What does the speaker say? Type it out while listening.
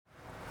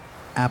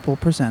Apple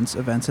presents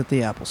events at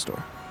the Apple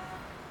Store.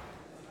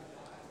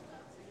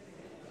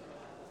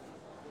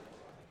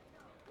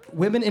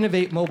 Women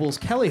Innovate Mobile's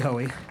Kelly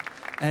Hoey,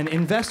 and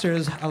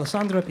investors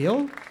Alessandra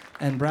Piol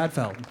and Brad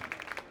Feld.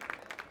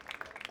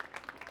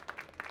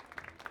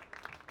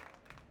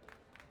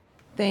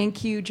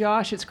 Thank you,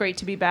 Josh. It's great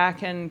to be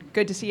back and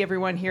good to see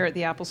everyone here at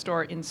the Apple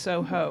Store in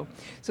Soho.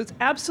 So it's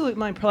absolutely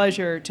my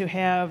pleasure to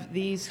have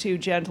these two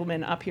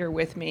gentlemen up here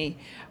with me.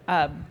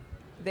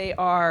 They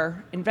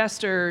are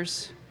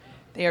investors,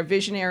 they are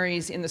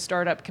visionaries in the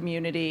startup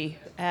community,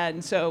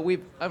 and so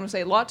I'm going to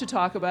say a lot to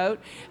talk about,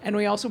 and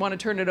we also want to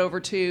turn it over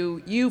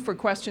to you for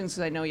questions,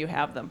 because I know you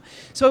have them.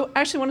 So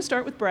I actually want to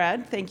start with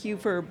Brad. Thank you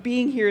for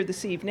being here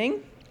this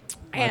evening.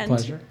 My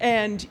pleasure.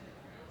 And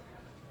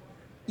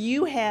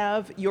you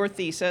have your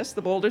thesis,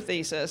 the Boulder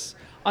thesis,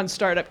 on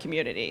startup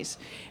communities.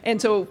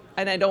 And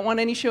I don't want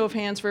any show of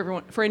hands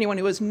for anyone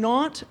who has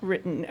not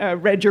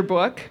read your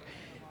book.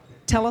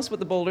 Tell us what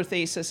the Boulder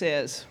thesis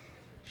is.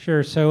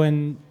 Sure. So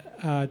in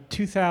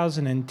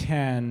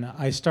 2010,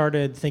 I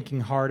started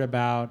thinking hard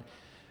about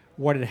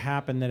what had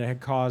happened that had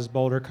caused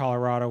Boulder,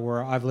 Colorado,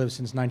 where I've lived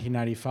since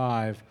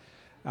 1995,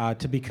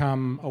 to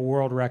become a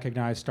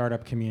world-recognized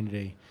startup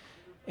community.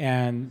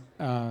 And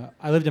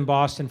I lived in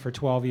Boston for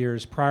 12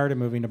 years prior to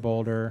moving to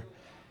Boulder,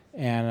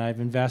 and I've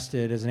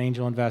invested as an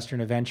angel investor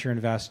and a venture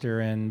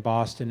investor in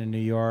Boston and New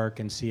York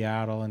and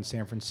Seattle and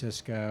San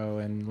Francisco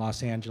and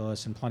Los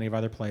Angeles and plenty of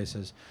other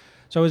places.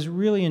 So I was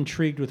really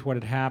intrigued with what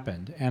had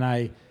happened, and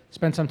I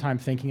spent some time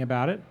thinking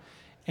about it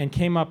and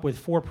came up with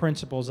 4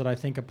 principles that I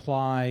think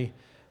apply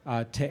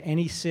to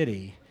any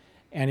city.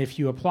 And if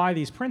you apply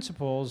these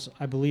principles,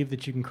 I believe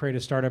that you can create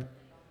a startup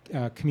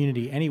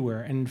community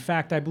anywhere. And in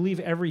fact, I believe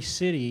every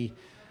city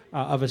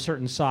of a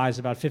certain size,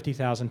 about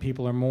 50,000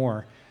 people or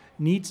more,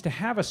 needs to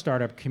have a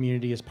startup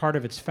community as part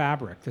of its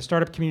fabric. The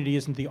startup community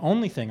isn't the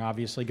only thing,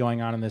 obviously,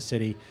 going on in the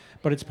city,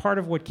 but it's part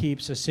of what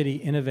keeps a city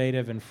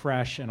innovative and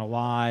fresh and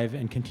alive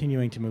and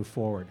continuing to move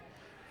forward.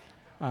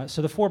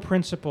 So the 4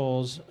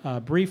 principles,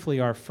 briefly,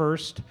 are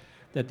first,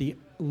 that the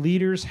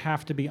leaders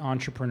have to be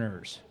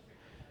entrepreneurs.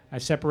 I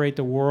separate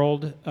the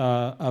world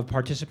of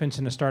participants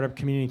in the startup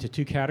community into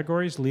 2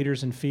 categories,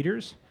 leaders and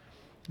feeders.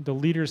 The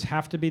leaders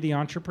have to be the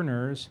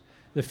entrepreneurs.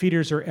 The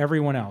feeders are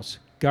everyone else,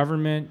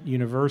 government,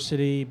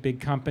 university, big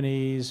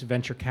companies,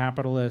 venture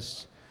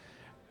capitalists.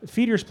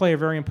 Feeders play a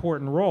very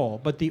important role,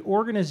 but the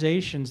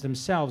organizations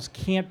themselves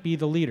can't be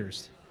the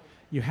leaders.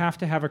 You have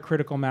to have a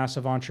critical mass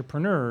of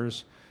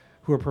entrepreneurs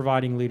who are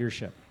providing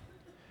leadership.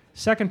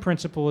 Second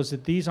principle is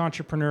that these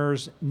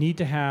entrepreneurs need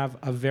to have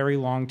a very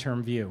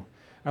long-term view.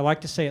 I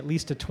like to say at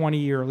least a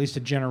 20-year, at least a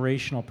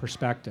generational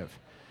perspective.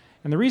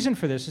 And the reason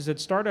for this is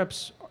that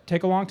startups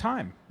take a long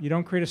time. You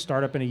don't create a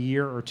startup in a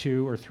year or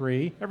 2 or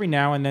 3. Every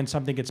now and then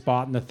something gets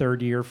bought in the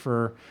 3rd year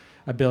for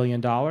 $1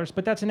 billion,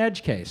 but that's an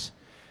edge case.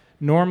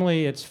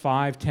 Normally it's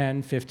 5,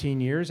 10,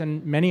 15 years,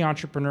 and many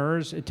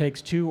entrepreneurs, it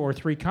takes 2 or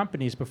 3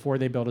 companies before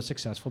they build a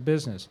successful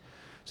business.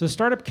 So the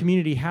startup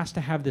community has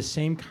to have the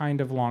same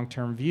kind of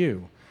long-term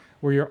view,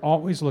 where you're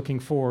always looking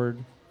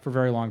forward for a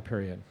very long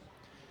period.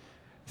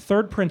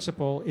 Third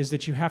principle is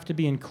that you have to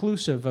be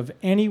inclusive of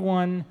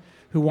anyone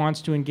who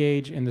wants to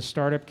engage in the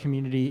startup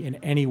community in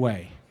any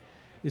way.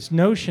 This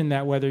notion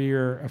that whether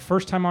you're a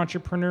first-time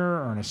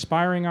entrepreneur or an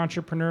aspiring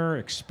entrepreneur,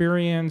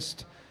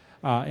 experienced,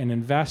 an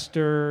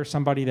investor,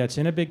 somebody that's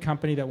in a big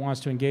company that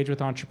wants to engage with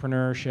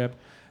entrepreneurship,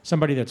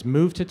 somebody that's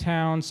moved to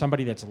town,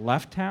 somebody that's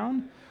left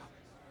town,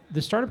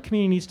 the startup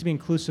community needs to be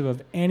inclusive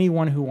of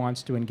anyone who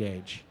wants to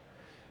engage.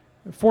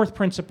 The 4th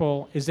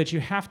principle is that you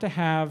have to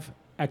have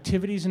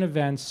activities and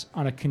events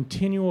on a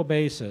continual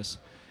basis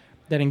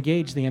that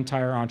engage the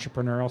entire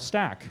entrepreneurial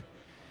stack.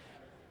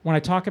 When I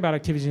talk about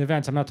activities and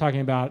events, I'm not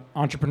talking about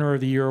Entrepreneur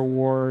of the Year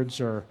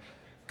awards or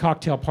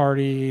cocktail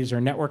parties or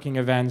networking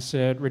events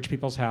at rich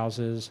people's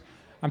houses.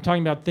 I'm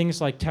talking about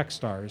things like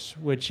Techstars,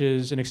 which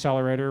is an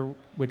accelerator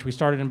which we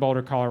started in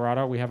Boulder,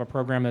 Colorado. We have a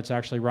program that's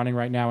actually running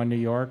right now in New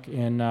York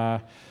in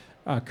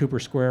Cooper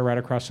Square, right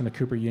across from the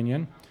Cooper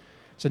Union.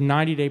 It's a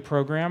 90-day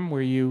program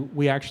where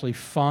we actually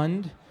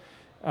fund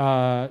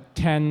 10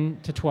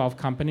 to 12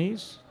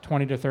 companies,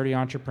 20 to 30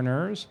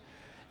 entrepreneurs,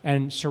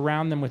 and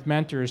surround them with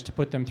mentors to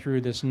put them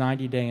through this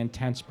 90-day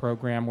intense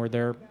program where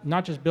they're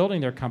not just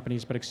building their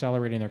companies, but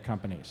accelerating their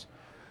companies.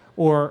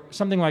 Or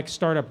something like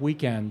Startup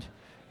Weekend,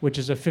 which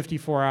is a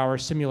 54-hour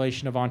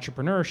simulation of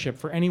entrepreneurship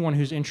for anyone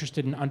who's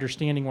interested in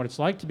understanding what it's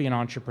like to be an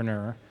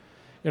entrepreneur.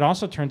 It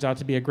also turns out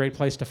to be a great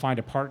place to find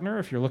a partner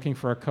if you're looking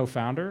for a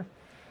co-founder,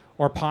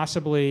 or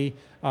possibly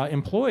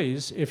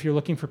employees if you're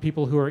looking for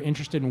people who are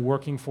interested in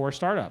working for a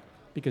startup,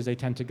 because they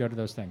tend to go to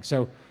those things.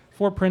 So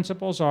 4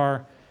 principles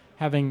are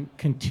having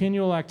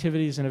continual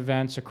activities and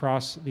events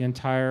across the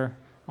entire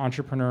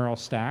entrepreneurial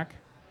stack,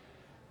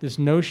 this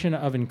notion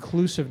of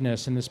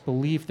inclusiveness and this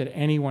belief that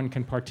anyone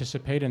can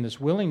participate and this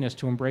willingness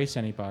to embrace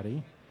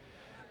anybody,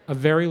 a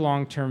very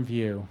long-term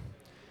view,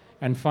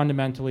 and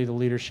fundamentally the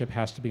leadership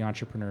has to be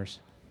entrepreneurs.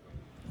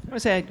 I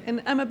would say,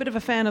 and I'm a bit of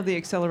a fan of the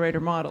accelerator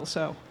model,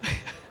 so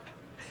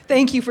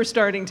thank you for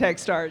starting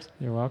Techstars.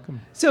 You're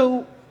welcome.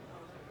 So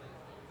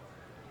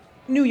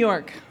New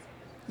York.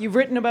 You've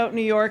written about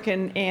New York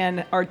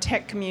and our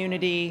tech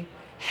community.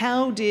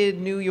 How did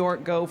New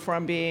York go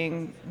from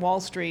being Wall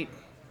Street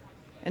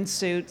and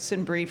suits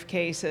and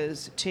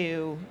briefcases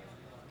to,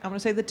 I want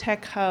to say, the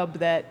tech hub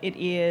that it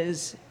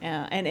is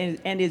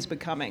and is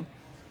becoming?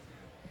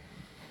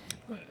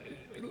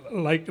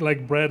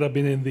 Like Brad, I've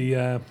been in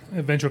the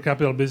venture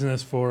capital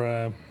business for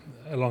a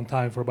long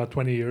time, for about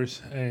 20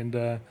 years, and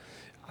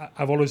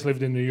I've always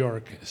lived in New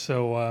York.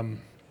 So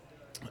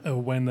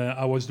when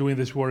I was doing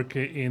this work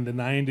in the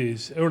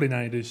 90s, early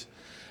 90s,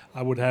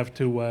 I would have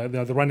to,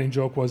 the running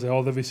joke was that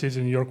all the VCs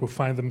in New York would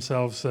find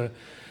themselves,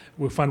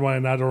 would find one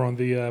another on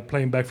the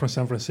plane back from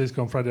San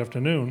Francisco on Friday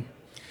afternoon.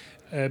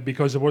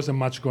 Because there wasn't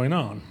much going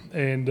on.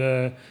 And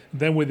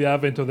then with the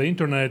advent of the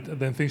internet,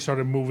 then things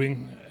started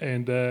moving.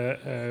 And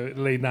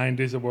late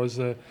 90s, there was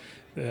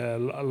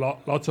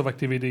lots of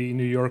activity in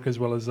New York as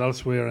well as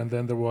elsewhere. And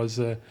then there was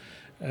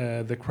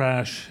the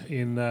crash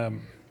in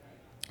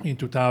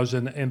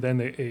 2000, and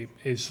then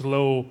a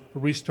slow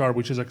restart,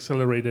 which has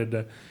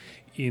accelerated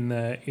in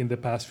the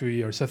past few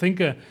years. I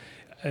think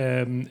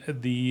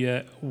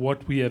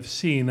what we have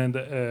seen,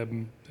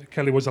 and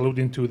Kelly was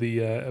alluding to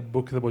the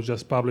book that was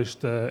just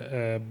published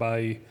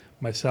by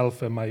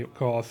myself and my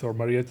co-author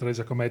Maria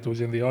Teresa Cometto,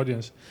 who's in the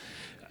audience,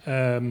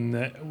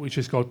 which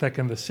is called Tech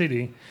and the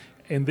City.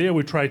 And there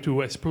we try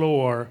to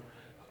explore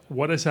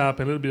what has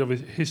happened, a little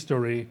bit of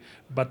history,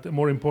 but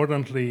more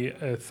importantly,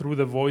 through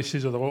the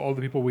voices of all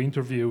the people we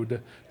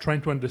interviewed, trying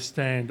to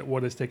understand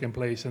what has taken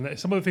place. And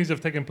some of the things that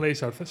have taken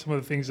place are some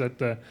of the things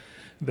that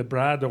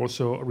Brad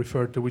also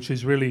referred to, which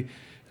is really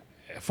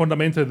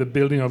fundamentally the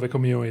building of a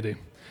community.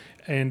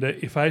 And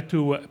if I had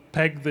to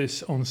peg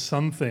this on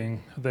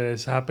something that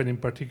has happened in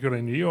particular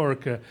in New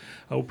York, I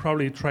would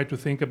probably try to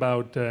think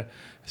about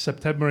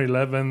September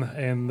 11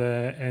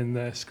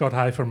 and Scott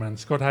Heiferman.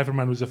 Scott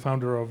Heiferman, who's the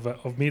founder of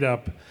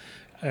Meetup,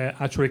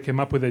 actually came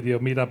up with the idea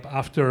of Meetup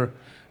after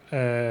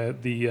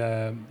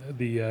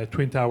the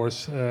Twin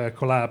Towers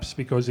collapse,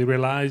 because he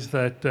realized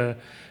that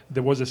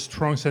there was a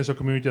strong sense of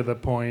community at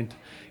that point,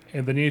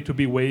 and there needed to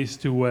be ways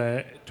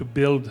to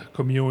build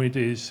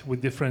communities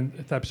with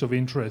different types of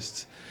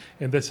interests,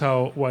 and that's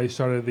why he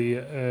started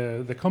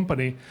the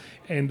company.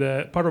 And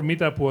part of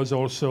Meetup was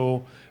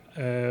also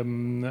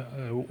one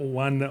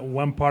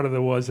part of it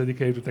was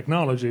dedicated to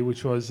technology,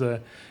 which was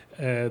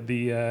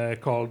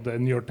called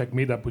New York Tech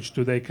Meetup, which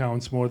today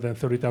counts more than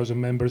 30,000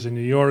 members in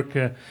New York,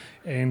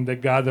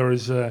 and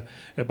gathers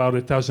about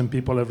 1,000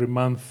 people every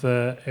month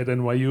at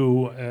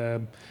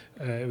NYU.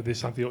 This is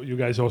something you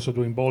guys also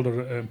do in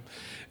Boulder.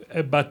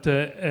 But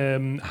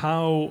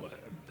how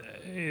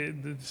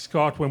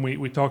Scott, when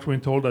we talked to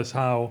him, told us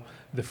how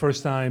the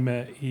first time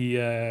he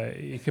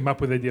came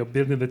up with the idea of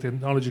building the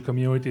technology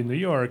community in New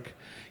York,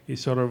 he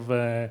sort of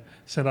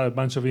sent out a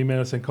bunch of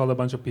emails and called a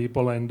bunch of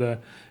people and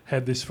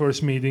had this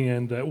first meeting,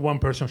 and one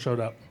person showed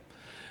up.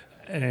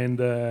 And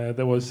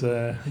there was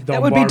Don Barber.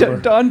 That would be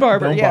Don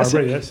Barber, Don yes.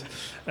 Barber, yes,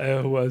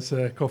 who was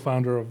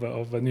co-founder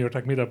of New York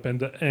Tech Meetup.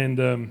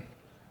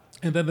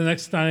 And then the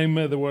next time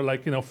there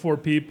were 4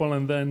 people,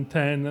 and then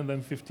 10, and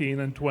then 15,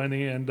 and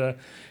 20, and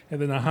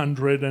then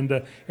 100, and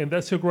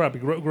that's how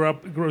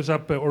it grows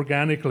up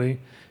organically.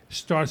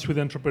 Starts with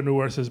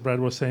entrepreneurs, as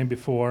Brad was saying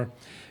before,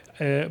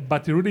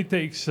 but it really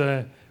takes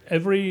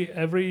every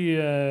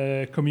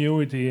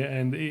community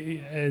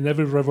and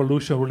every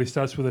revolution really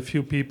starts with a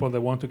few people that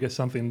want to get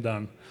something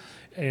done.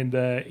 And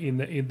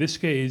in this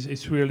case,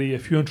 it's really a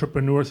few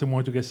entrepreneurs that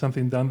want to get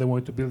something done. They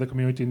want to build a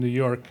community in New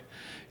York.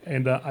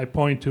 And I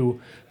point to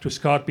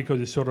Scott because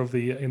it's sort of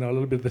the a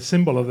little bit the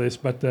symbol of this,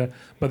 but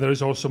there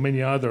is also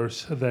many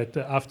others that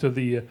after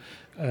the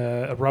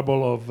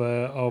rubble of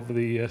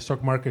the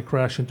stock market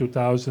crash in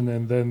 2000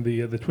 and then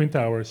the Twin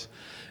Towers,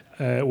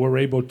 were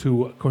able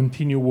to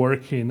continue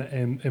working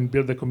and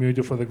build the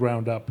community from the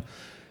ground up.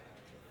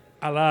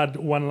 I'll add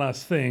one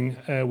last thing,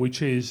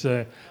 which is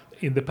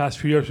in the past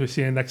few years we've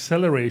seen an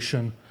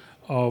acceleration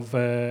of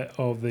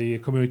the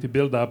community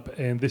build-up,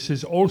 and this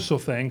is also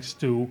thanks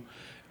to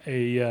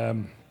a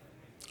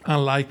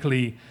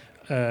unlikely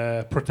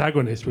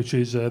protagonist, which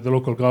is the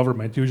local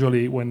government.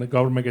 Usually when the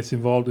government gets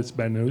involved, it's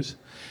bad news.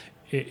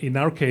 In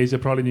our case,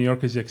 probably New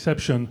York is the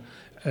exception.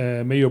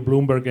 Mayor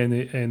Bloomberg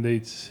and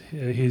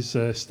his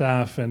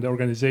staff and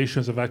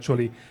organizations have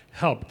actually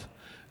helped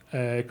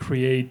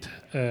create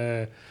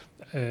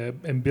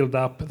and build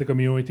up the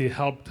community,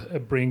 helped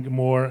bring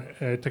more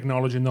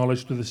technology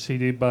knowledge to the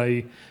city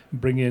by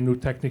bringing a new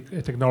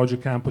technology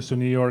campus to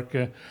New York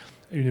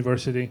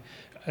University,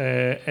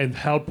 and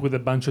help with a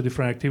bunch of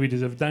different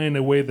activities. They've done in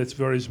a way that's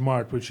very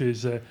smart, which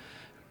is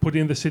put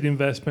in the city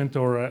investment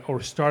or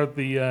start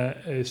the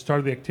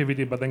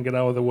activity, but then get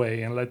out of the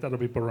way and let other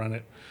people run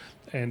it.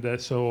 And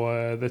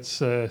so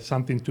that's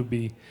something to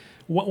be.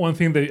 One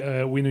thing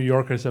that we New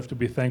Yorkers have to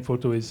be thankful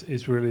to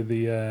is really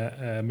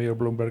the Mayor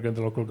Bloomberg and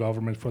the local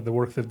government for the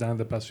work they've done in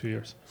the past few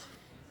years.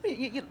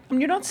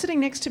 You're not sitting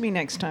next to me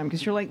next time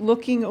because you're like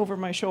looking over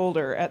my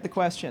shoulder at the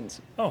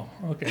questions. Oh,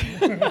 okay.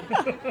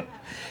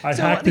 I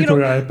hacked into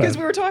your iPad. Because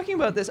we were talking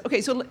about this.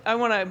 Okay, so I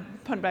want to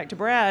punt back to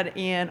Brad.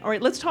 And all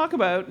right, let's talk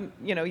about,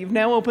 you've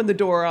now opened the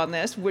door on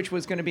this, which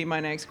was going to be my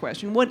next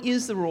question. What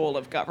is the role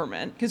of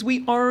government? Because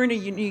we are in a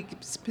unique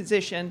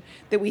position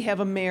that we have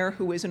a mayor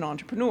who is an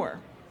entrepreneur.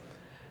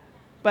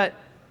 But,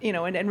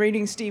 and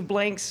reading Steve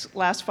Blank's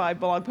last 5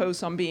 blog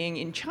posts on being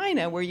in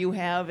China, where you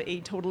have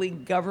a totally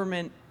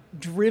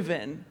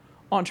government-driven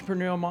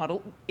entrepreneurial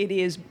model, it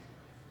is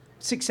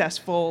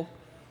successful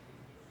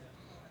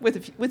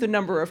with a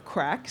number of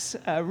cracks,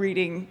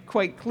 reading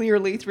quite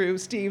clearly through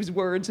Steve's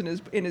words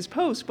in his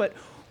post. But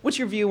what's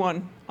your view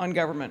on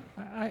government?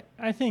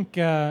 I think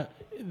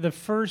the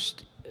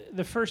first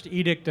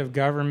edict of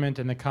government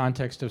in the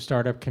context of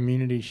startup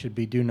community should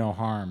be do no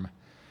harm.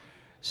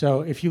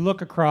 So if you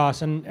look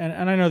across, and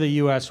I know the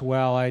U.S.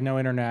 well, I know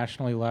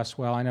internationally less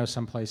well, I know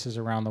some places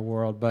around the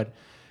world, but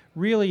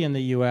really in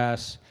the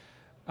U.S.,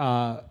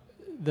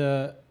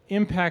 the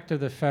impact of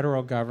the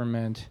federal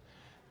government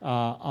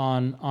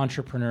on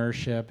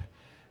entrepreneurship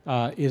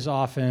is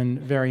often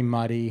very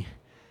muddy.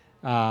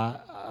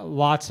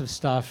 Lots of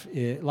stuff,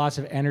 lots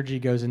of energy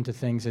goes into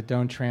things that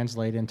don't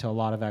translate into a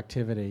lot of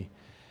activity.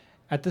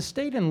 At the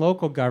state and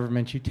local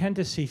government, you tend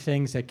to see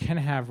things that can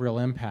have real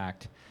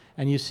impact.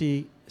 And you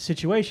see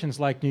situations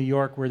like New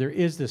York where there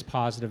is this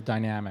positive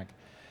dynamic.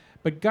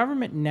 But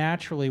government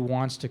naturally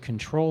wants to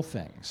control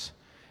things.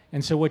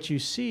 And so what you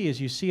see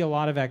is a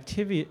lot of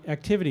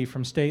activity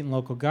from state and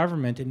local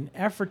government in an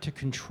effort to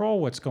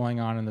control what's going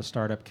on in the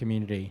startup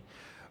community,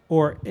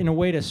 or in a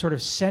way to sort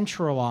of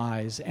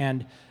centralize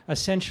and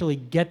essentially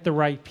get the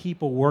right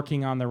people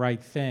working on the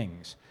right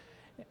things.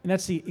 And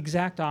that's the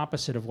exact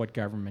opposite of what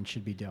government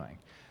should be doing.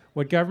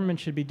 What government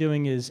should be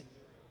doing is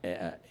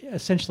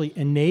essentially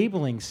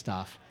enabling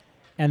stuff,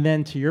 and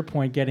then, to your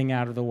point, getting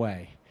out of the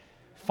way.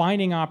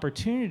 Finding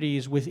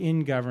opportunities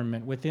within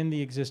government, within the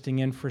existing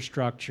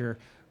infrastructure,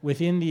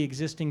 within the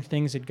existing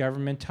things that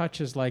government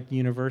touches, like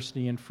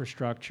university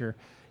infrastructure,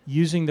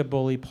 using the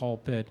bully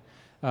pulpit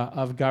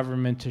of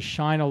government to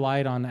shine a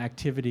light on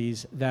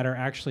activities that are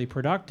actually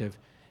productive,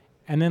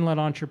 and then let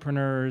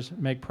entrepreneurs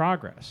make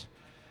progress.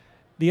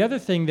 The other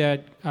thing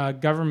that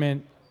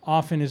government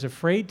often is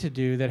afraid to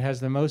do that has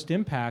the most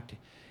impact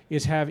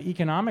is have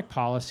economic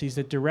policies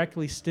that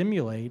directly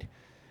stimulate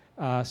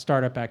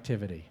startup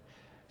activity.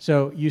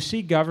 So you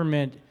see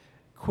government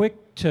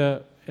quick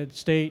to,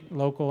 state,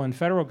 local, and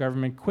federal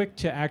government, quick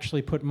to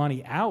actually put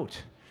money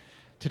out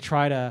to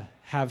try to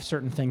have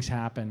certain things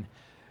happen.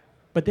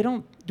 But they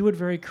don't do it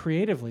very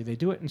creatively. They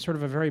do it in sort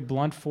of a very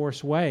blunt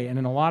force way, and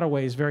in a lot of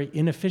ways very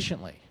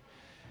inefficiently.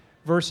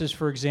 Versus,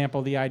 for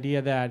example, the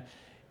idea that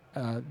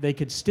they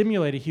could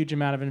stimulate a huge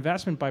amount of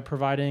investment by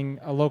providing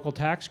a local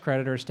tax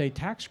credit or a state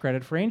tax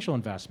credit for angel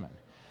investment.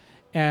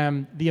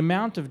 And the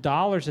amount of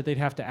dollars that they'd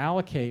have to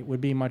allocate would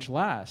be much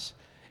less.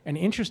 And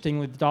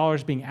interestingly, the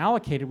dollars being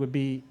allocated would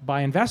be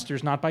by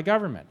investors, not by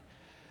government.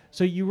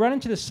 So you run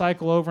into this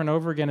cycle over and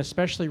over again,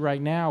 especially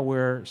right now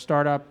where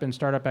startup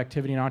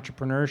activity and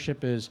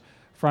entrepreneurship is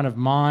front of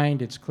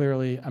mind. It's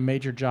clearly a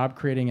major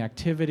job-creating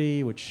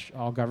activity, which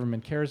all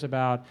government cares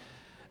about.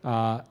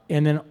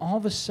 And then all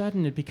of a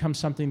sudden it becomes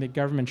something that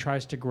government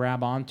tries to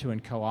grab onto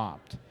and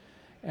co-opt.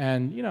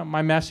 And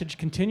my message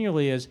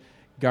continually is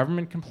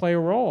government can play a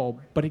role,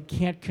 but it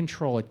can't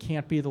control, it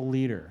can't be the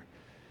leader.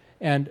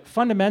 And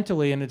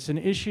fundamentally, and it's an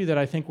issue that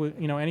I think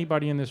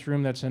anybody in this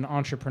room that's an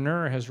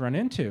entrepreneur has run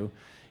into,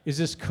 is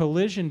this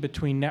collision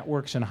between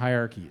networks and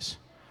hierarchies.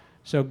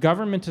 So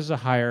government is a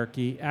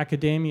hierarchy,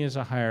 academia is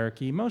a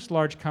hierarchy, most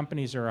large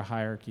companies are a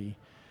hierarchy.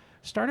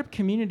 Startup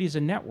community is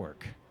a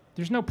network.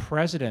 There's no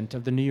president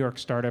of the New York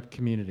startup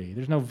community.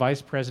 There's no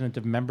vice president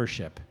of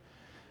membership.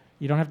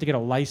 You don't have to get a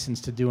license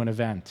to do an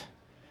event.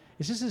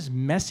 It's just this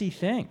messy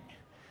thing.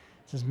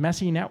 It's this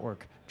messy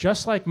network.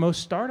 Just like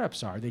most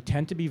startups are, they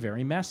tend to be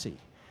very messy.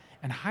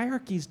 And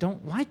hierarchies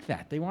don't like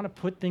that. They want to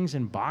put things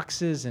in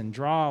boxes and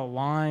draw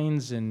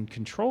lines and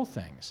control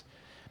things.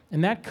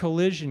 And that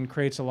collision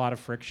creates a lot of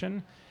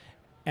friction.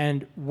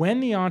 And when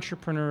the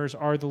entrepreneurs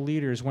are the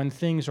leaders, when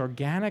things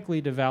organically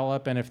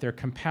develop, and if they're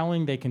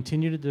compelling, they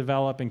continue to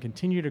develop and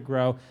continue to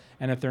grow,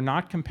 and if they're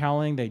not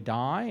compelling, they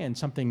die and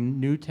something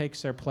new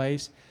takes their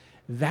place,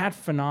 that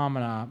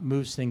phenomena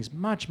moves things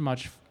much,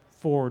 much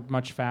forward,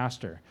 much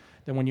faster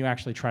than when you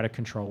actually try to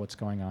control what's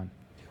going on.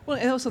 Well,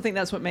 I also think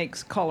that's what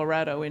makes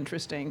Colorado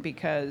interesting,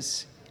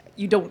 because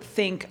you don't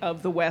think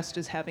of the West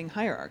as having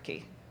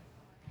hierarchy.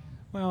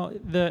 Well,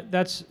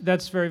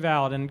 that's very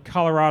valid, and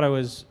Colorado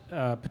is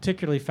a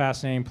particularly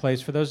fascinating place.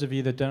 For those of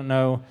you that don't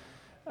know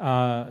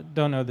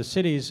the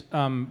cities,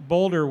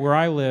 Boulder, where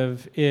I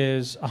live,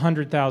 is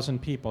 100,000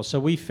 people, so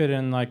we fit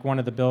in like one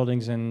of the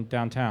buildings in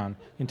downtown,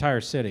 entire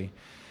city.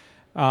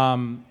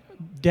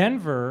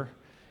 Denver,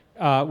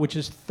 which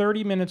is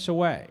 30 minutes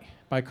away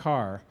by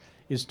car,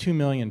 is 2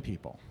 million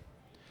people.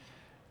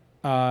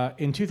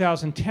 In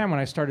 2010, when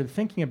I started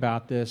thinking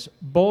about this,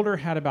 Boulder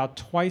had about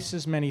twice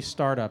as many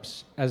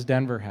startups as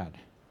Denver had.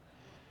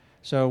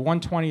 So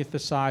 1/20th the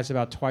size,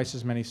 about twice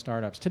as many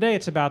startups. Today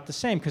it's about the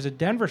same because the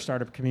Denver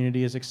startup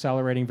community is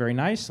accelerating very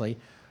nicely,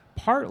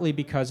 partly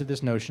because of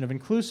this notion of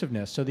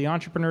inclusiveness. So the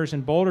entrepreneurs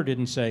in Boulder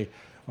didn't say,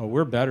 oh,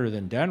 we're better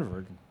than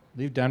Denver,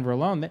 leave Denver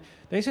alone.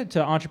 They said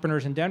to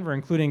entrepreneurs in Denver,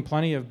 including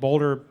plenty of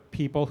Boulder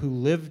people who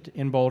lived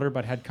in Boulder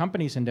but had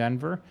companies in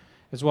Denver,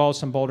 as well as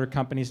some Boulder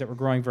companies that were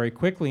growing very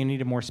quickly and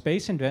needed more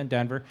space in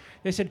Denver,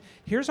 they said,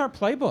 here's our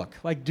playbook,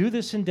 like do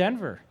this in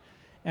Denver.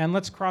 And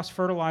let's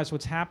cross-fertilize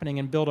what's happening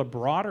and build a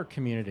broader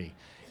community.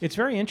 It's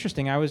very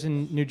interesting. I was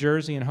in New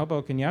Jersey in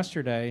Hoboken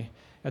yesterday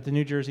at the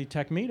New Jersey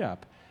Tech Meetup.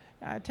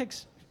 It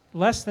takes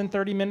less than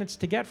 30 minutes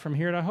to get from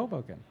here to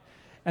Hoboken.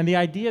 And the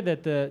idea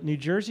that the New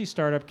Jersey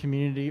startup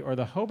community or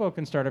the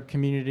Hoboken startup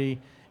community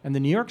and the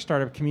New York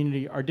startup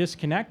community are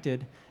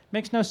disconnected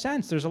makes no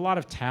sense. There's a lot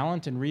of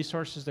talent and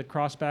resources that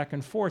cross back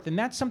and forth. And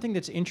that's something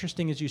that's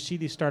interesting as you see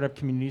these startup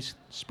communities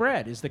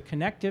spread, is the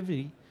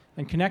connectivity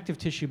and connective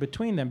tissue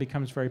between them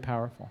becomes very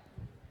powerful.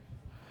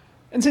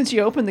 And since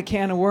you opened the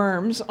can of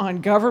worms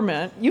on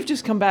government, you've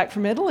just come back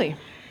from Italy.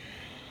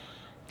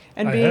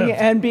 And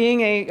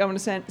being a, I want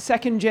to say,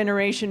 second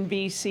generation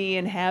VC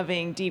and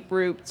having deep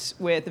roots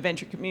with the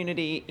venture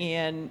community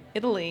in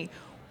Italy,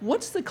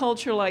 what's the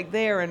culture like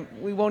there? And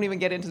we won't even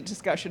get into the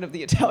discussion of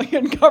the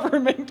Italian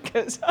government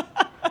because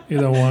you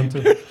don't want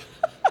to.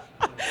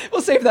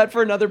 We'll save that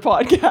for another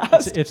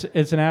podcast.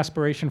 It's an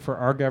aspiration for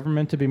our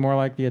government to be more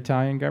like the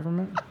Italian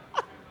government.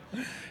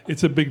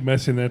 It's a big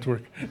messy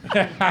network.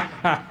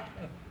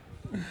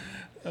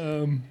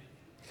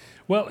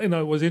 Well, it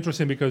was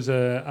interesting because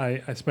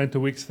I spent 2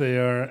 weeks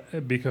there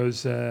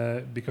because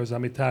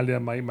I'm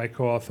Italian. My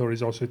co-author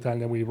is also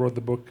Italian. We wrote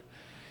the book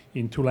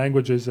in 2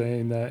 languages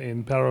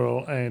in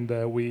parallel,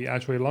 and we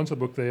actually launched the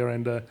book there,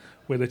 and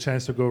we had a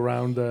chance to go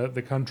around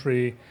the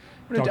country.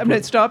 I'm going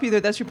to stop you there.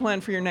 That's your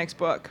plan for your next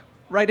book.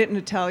 Write it in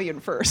Italian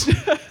first.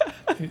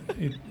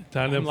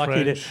 Italian,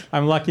 French.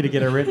 I'm lucky to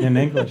get it written in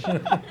English.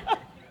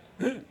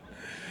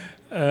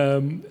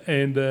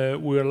 And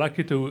we were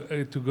lucky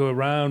to go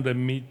around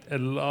and meet a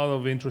lot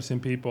of interesting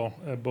people,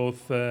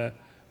 both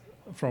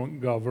from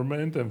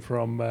government and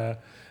from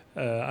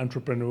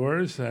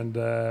entrepreneurs, and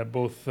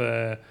both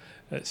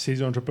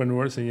seasoned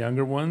entrepreneurs and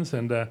younger ones.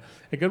 And I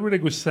got a really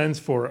good sense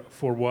for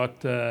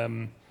what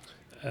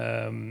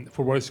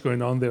is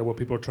going on there, what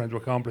people are trying to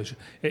accomplish.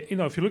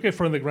 If you look at it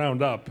from the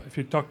ground up, if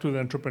you talk to the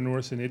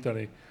entrepreneurs in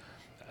Italy,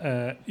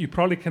 you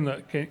probably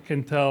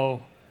can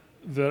tell.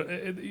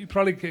 You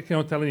probably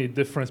cannot tell any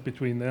difference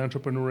between an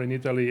entrepreneur in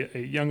Italy, a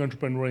young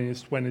entrepreneur in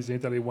his 20s in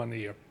Italy 1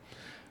 year.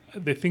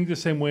 They think the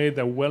same way,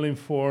 they're well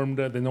informed,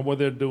 they know what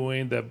they're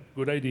doing, they have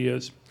good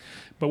ideas.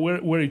 But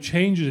where it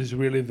changes is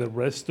really the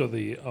rest of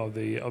the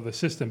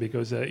system,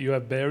 because you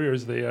have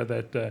barriers there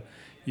that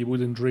you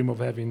wouldn't dream of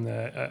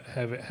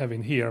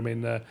having here. I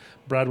mean,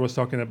 Brad was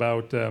talking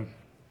about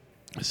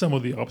some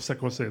of the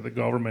obstacles that the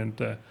government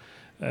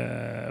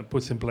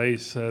puts in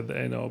place,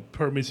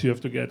 permits you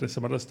have to get and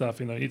some other stuff.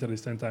 Italy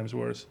is 10 times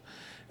worse.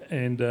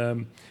 And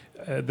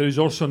there is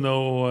also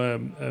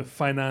no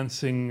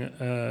financing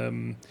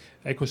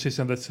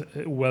ecosystem that's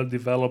well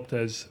developed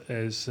as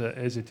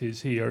it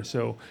is here.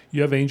 So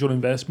you have angel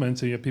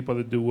investments and you have people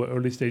that do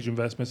early stage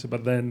investments,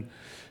 but then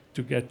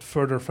to get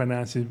further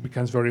financing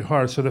becomes very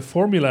hard. So the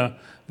formula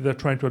that they're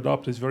trying to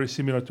adopt is very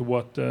similar to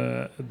what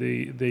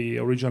they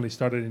originally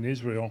started in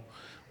Israel,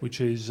 which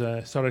is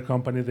start a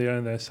company there,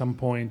 and at some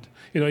point,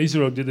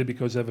 Israel did it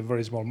because they have a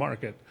very small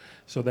market,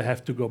 so they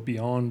have to go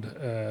beyond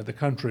the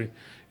country.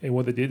 And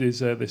what they did is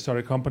they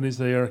started companies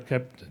there,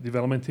 kept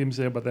development teams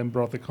there, but then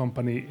brought the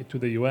company to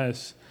the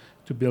U.S.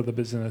 to build the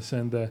business.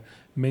 And there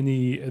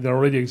are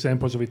already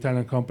examples of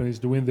Italian companies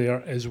doing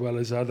there, as well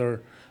as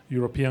other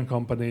European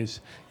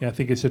companies. And I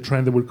think it's a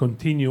trend that will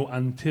continue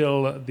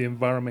until the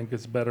environment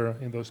gets better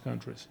in those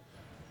countries.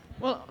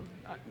 Well,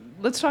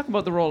 let's talk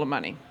about the role of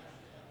money.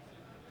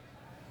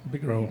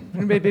 Big groan.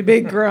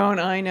 Big groan,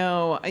 I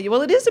know.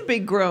 Well, it is a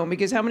big groan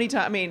because how many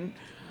times? I mean,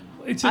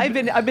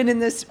 I've been in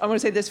this. I want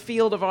to say this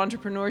field of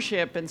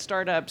entrepreneurship and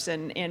startups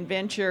and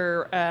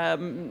venture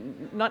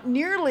not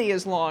nearly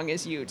as long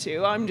as you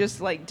two. I'm just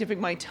like dipping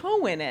my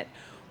toe in it,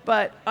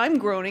 but I'm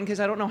groaning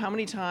because I don't know how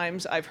many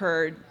times I've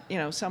heard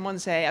someone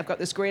say, "I've got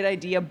this great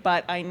idea,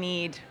 but I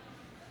need."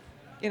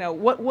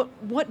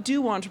 What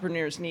do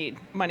entrepreneurs need?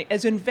 Money.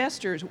 As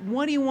investors,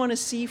 what do you want to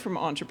see from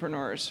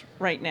entrepreneurs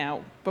right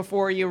now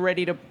before you're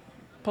ready to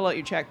pull out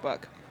your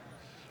checkbook?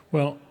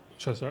 Well,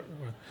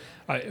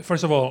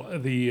 first of all,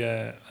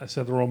 I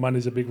said the role of money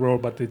is a big role,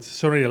 but it's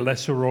certainly a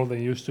lesser role than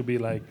it used to be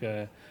like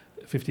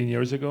 15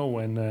 years ago,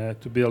 when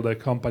to build a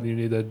company you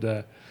needed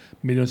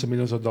millions and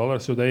millions of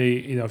dollars. Today,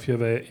 if you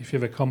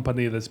have a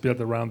company that's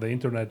built around the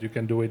internet, you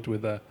can do it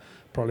with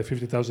probably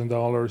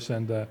 $50,000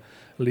 and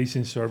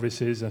leasing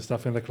services and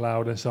stuff in the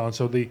cloud and so on.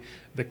 So the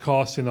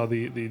cost,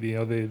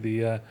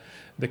 the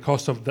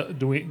cost of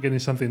getting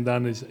something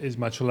done is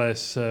much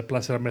less.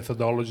 Plus, there are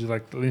methodologies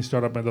like Lean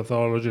Startup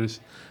methodologies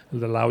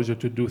that allows you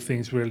to do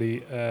things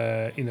really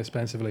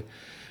inexpensively.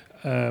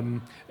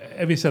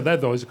 Having said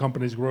that, though, as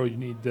companies grow, you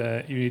need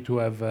to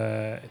have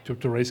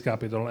to raise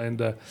capital,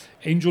 and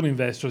angel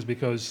investors,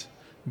 because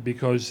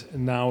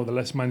now the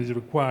less money is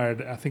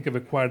required, I think have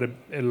acquired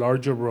a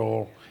larger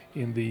role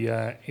in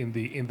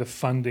the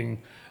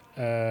funding.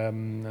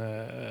 In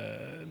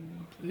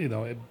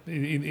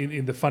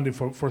the funding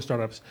for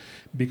startups,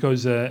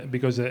 because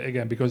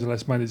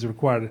less money is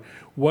required.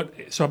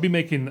 So I've been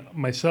making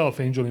myself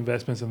angel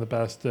investments in the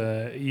past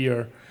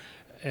year,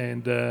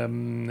 and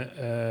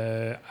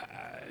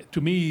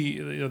to me,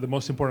 the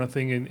most important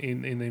thing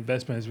in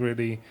investment is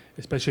really,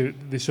 especially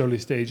this early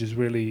stage, is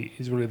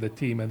really the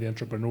team and the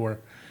entrepreneur.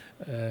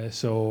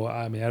 So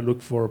I mean, I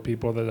look for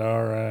people that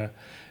are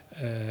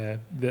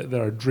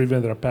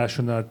driven, that are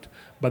passionate,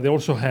 but they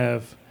also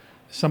have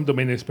some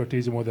domain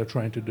expertise in what they're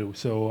trying to do.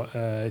 So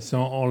it's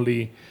not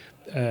only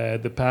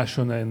the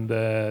passion and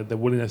the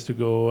willingness to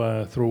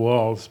go through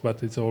walls,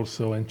 but it's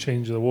also and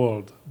change the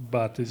world.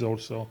 But it's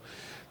also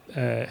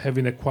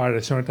having acquired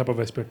a certain type of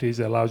expertise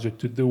that allows you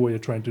to do what you're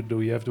trying to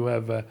do. You have to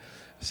have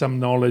some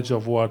knowledge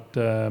of what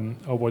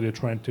you're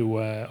trying to,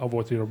 of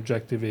what your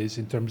objective is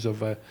in terms of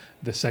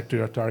the sector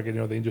you're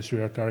targeting or the industry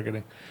you're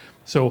targeting.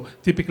 So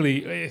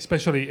typically,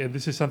 especially,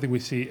 this is something we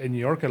see in New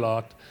York a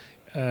lot,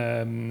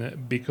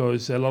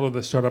 because a lot of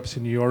the startups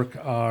in New York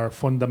are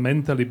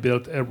fundamentally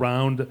built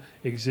around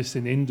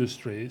existing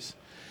industries.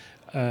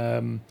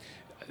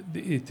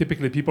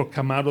 Typically, people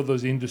come out of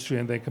those industries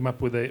and they come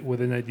up with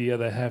an idea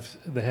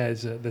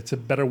that's a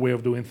better way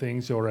of doing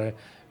things, or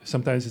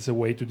sometimes it's a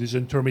way to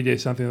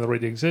disintermediate something that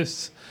already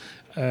exists.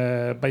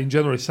 But in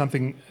general, it's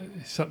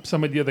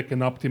some idea that can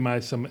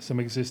optimize some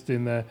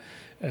existing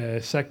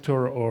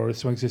sector or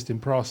some existing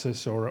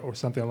process or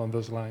something along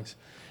those lines.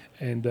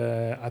 And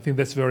I think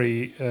that's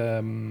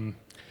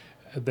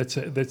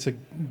that's a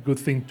good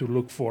thing to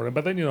look for.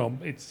 But then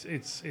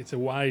it's a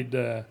wide.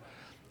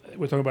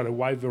 We're talking about a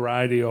wide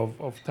variety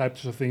of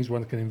types of things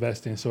one can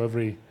invest in. So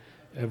every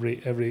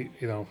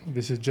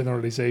this is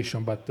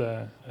generalization, but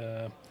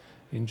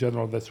in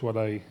general, that's what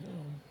I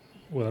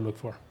look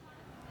for.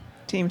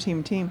 Team.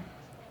 To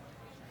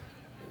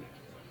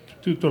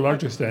a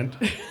large extent.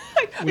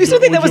 I used to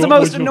think that was the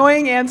most would you-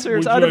 annoying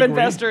answers would out you of agree?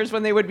 investors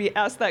when they would be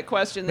asked that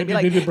question. They'd be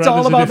like, Maybe it's Brad all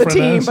has a about the different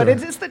team, but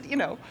answer. it's that,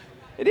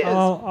 it is.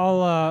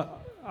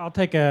 I'll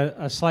take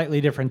a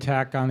slightly different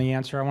tack on the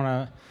answer. I want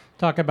to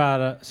talk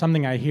about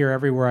something I hear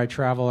everywhere I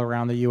travel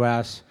around the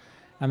U.S.,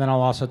 and then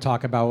I'll also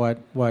talk about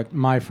what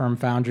my firm,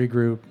 Foundry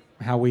Group,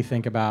 how we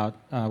think about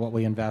what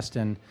we invest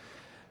in.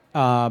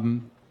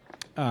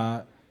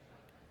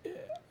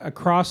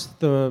 Across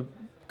the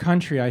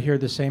country, I hear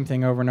the same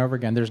thing over and over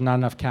again. There's not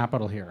enough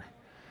capital here.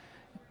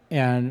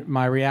 And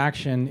my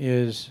reaction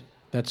is,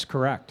 that's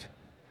correct.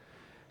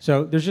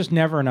 So there's just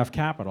never enough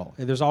capital.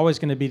 There's always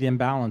going to be the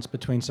imbalance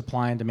between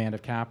supply and demand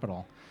of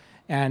capital.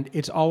 And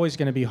it's always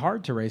going to be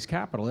hard to raise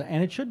capital,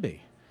 and it should be.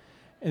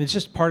 And it's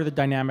just part of the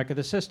dynamic of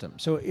the system.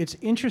 So it's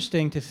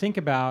interesting to think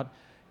about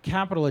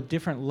capital at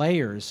different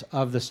layers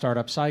of the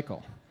startup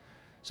cycle.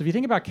 So if you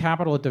think about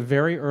capital at the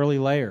very early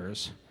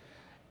layers,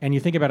 and you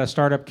think about a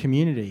startup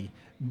community,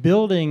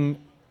 building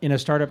in a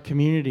startup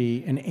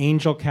community an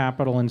angel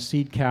capital and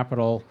seed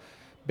capital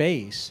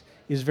base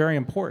is very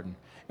important.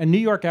 And New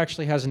York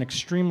actually has an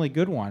extremely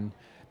good one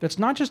that's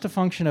not just a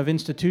function of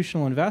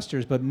institutional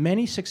investors, but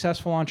many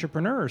successful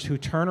entrepreneurs who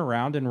turn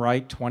around and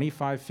write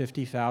 $25,000,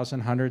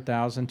 $50,000,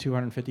 $100,000,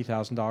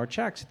 $250,000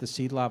 checks at the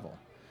seed level.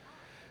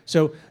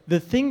 So the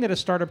thing that a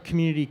startup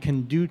community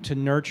can do to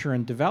nurture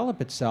and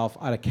develop itself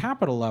at a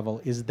capital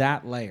level is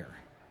that layer.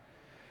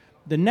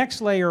 The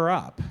next layer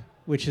up,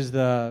 which is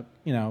the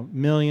 $1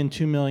 million,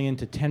 $2 million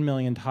to $10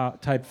 million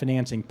type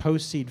financing,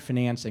 post-seed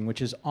financing,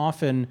 which is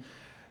often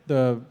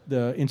the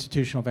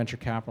institutional venture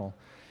capital,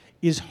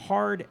 is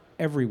hard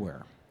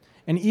everywhere.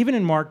 And even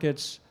in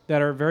markets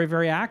that are very,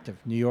 very active,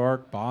 New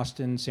York,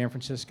 Boston, San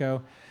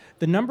Francisco,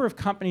 the number of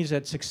companies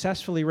that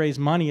successfully raise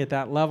money at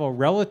that level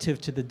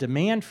relative to the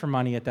demand for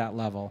money at that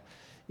level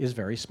is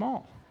very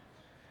small.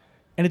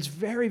 And it's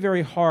very,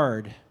 very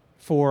hard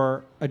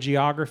for a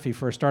geography,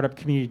 for a startup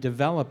community to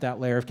develop that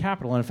layer of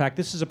capital. And in fact,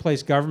 this is a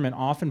place government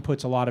often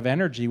puts a lot of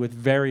energy with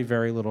very,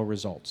 very little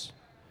results.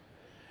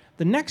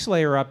 The next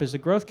layer up is the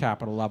growth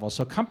capital level.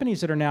 So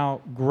companies that are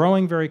now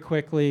growing very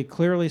quickly,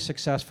 clearly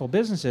successful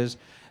businesses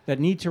that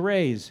need to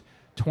raise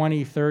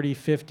 20, 30,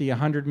 50,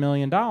 $100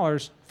 million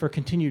for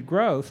continued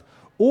growth,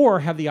 or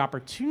have the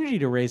opportunity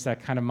to raise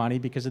that kind of money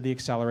because of the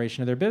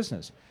acceleration of their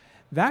business.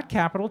 That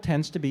capital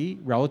tends to be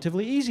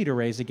relatively easy to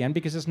raise again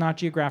because it's not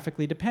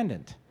geographically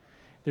dependent.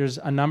 There's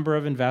a number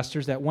of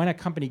investors that when a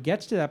company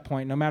gets to that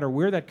point, no matter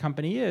where that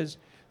company is,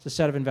 it's a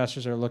set of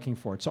investors that are looking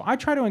for it. So I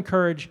try to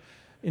encourage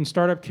in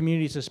startup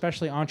communities,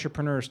 especially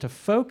entrepreneurs, to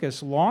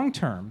focus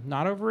long-term,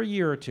 not over a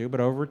year or two,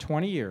 but over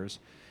 20 years,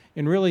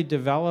 in really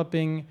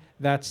developing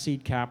that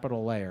seed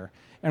capital layer.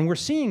 And we're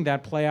seeing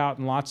that play out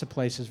in lots of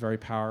places very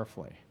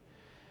powerfully.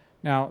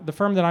 Now, the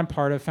firm that I'm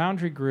part of,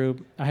 Foundry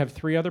Group, I have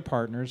 3 other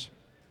partners.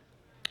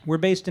 We're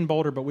based in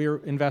Boulder, but we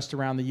invest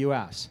around the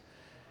US.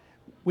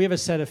 we have a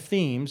set of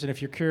themes, and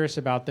if you're curious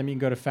about them, you can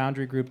go to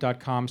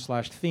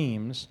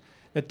foundrygroup.com/themes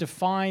that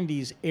define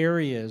these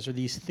areas or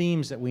these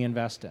themes that we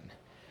invest in.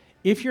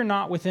 If you're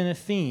not within a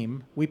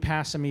theme, we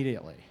pass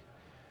immediately.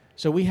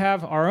 So we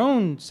have our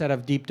own set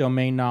of deep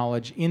domain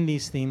knowledge in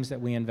these themes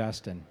that we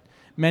invest in.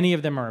 Many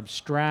of them are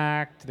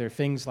abstract. They're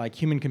things like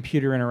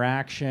human-computer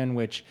interaction,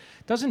 which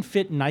doesn't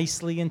fit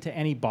nicely into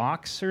any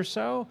box or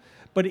so,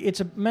 but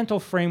it's a mental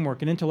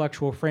framework, an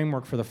intellectual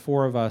framework for the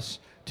four of us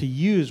to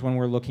use when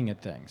we're looking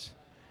at things.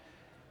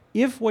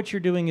 If what you're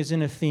doing is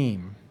in a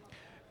theme,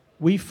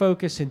 we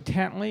focus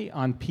intently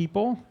on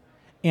people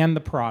and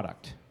the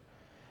product.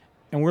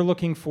 And we're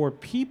looking for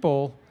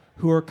people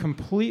who are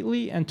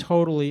completely and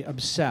totally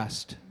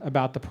obsessed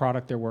about the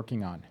product they're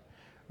working on.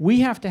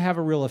 We have to have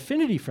a real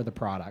affinity for the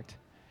product,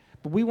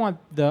 but we want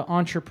the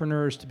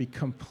entrepreneurs to be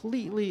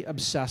completely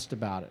obsessed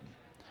about it.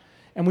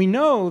 And we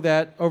know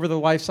that over the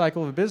life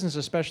cycle of a business,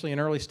 especially in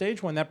early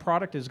stage one, that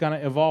product is going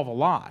to evolve a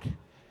lot.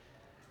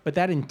 But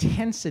that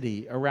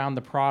intensity around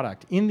the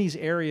product in these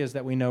areas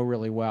that we know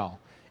really well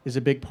is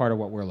a big part of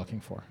what we're looking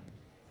for.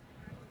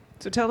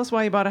 So tell us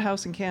why you bought a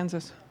house in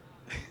Kansas.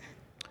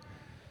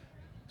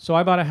 So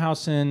I bought a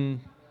house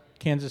in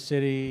Kansas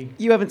City.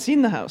 You haven't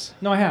seen the house.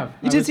 No, I have.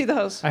 You did see the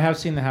house. I have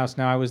seen the house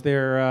now. I was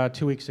there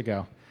 2 weeks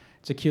ago.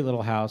 It's a cute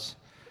little house.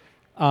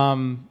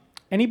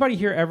 Anybody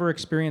here ever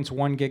experienced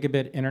 1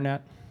 gigabit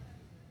internet?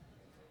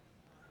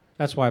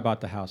 That's why I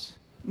bought the house.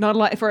 Not a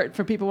lot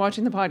for people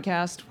watching the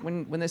podcast.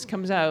 When this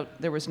comes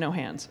out, there was no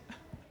hands.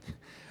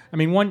 I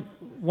mean,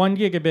 one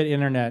gigabit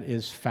internet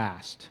is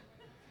fast.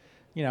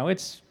 You know,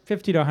 it's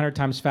 50 to 100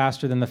 times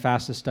faster than the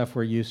fastest stuff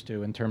we're used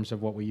to in terms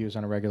of what we use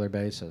on a regular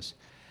basis.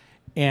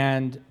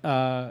 And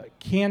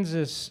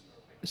Kansas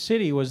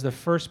City was the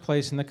first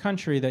place in the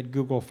country that the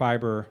Google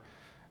Fiber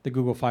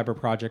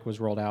project was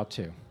rolled out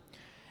to.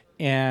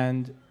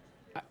 And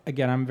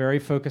again, I'm very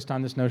focused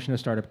on this notion of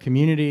startup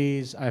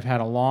communities. I've had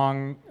a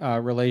long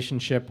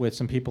relationship with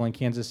some people in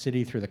Kansas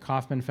City through the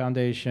Kauffman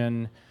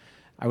Foundation.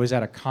 I was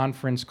at a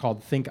conference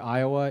called Think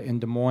Iowa in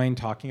Des Moines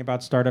talking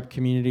about startup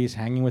communities,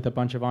 hanging with a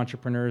bunch of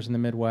entrepreneurs in the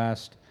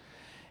Midwest.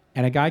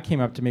 And a guy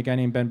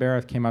named Ben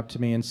Barrett came up to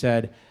me and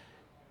said,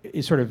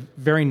 he's sort of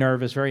very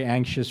nervous, very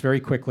anxious, very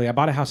quickly. I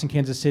bought a house in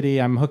Kansas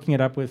City. I'm hooking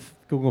it up with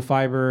Google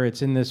Fiber.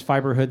 It's in this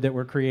fiber hood that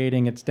we're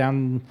creating. It's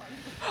down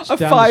A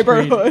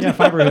fiber hood. Yeah,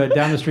 fiber hood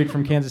down the street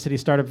from Kansas City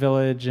Startup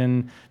Village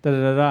and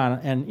da-da-da-da.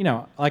 And, you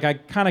know, like I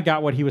kind of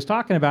got what he was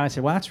talking about. I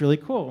said, well, that's really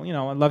cool. You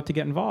know, I'd love to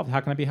get involved. How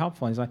can I be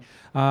helpful? And he's like,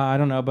 I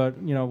don't know,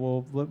 but, you know,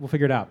 we'll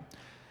figure it out.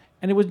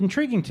 And it was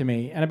intriguing to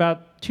me. And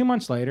about 2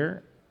 months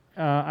later,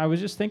 I was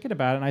just thinking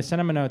about it, and I sent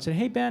him a note and said,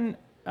 hey, Ben,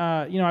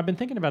 you know, I've been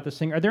thinking about this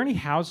thing. Are there any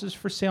houses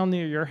for sale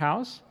near your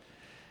house?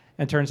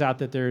 And it turns out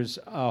that there's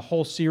a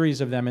whole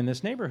series of them in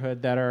this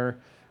neighborhood that are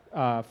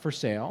for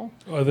sale.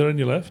 Are there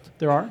any left?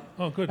 There are.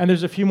 Oh, good. And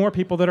there's a few more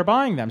people that are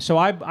buying them. So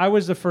I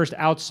was the first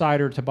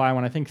outsider to buy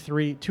one. I think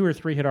 2 or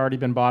 3 had already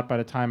been bought by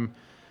the time,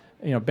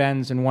 you know,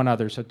 Ben's and one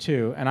other, so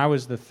 2. And I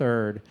was the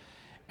third.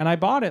 And I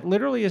bought it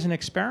literally as an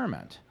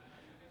experiment.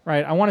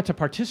 Right? I wanted to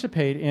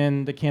participate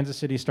in the Kansas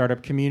City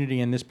startup community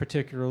in this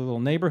particular little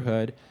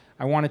neighborhood.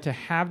 I wanted to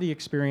have the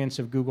experience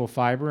of Google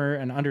Fiber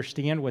and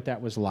understand what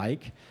that was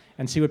like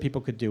and see what people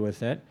could do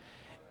with it.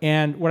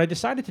 And what I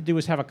decided to do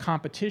was have a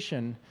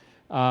competition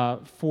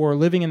for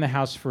living in the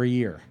house for a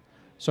year.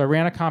 So I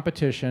ran a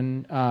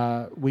competition.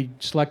 We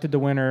selected the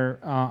winner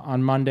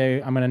on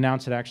Monday. I'm going to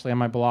announce it actually on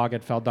my blog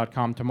at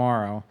feld.com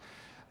tomorrow.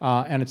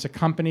 And it's a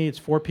company, it's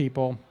 4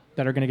 people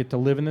that are going to get to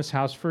live in this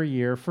house for a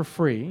year for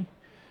free.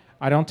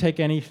 I don't take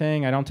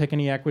anything. I don't take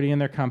any equity in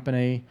their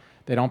company.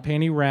 They don't pay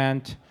any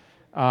rent.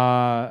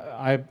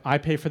 I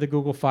pay for the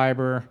Google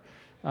Fiber.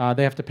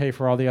 They have to pay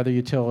for all the other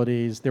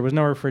utilities. There was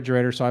no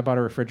refrigerator, so I bought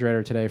a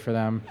refrigerator today for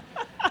them.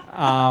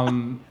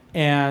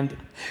 And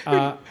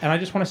I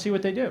just want to see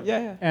what they do.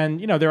 Yeah. And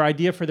you know, their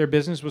idea for their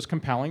business was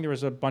compelling. There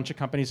was a bunch of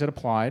companies that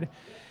applied,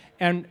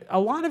 and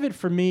a lot of it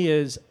for me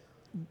is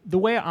the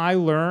way I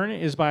learn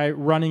is by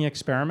running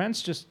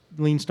experiments, just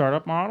lean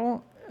startup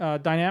model.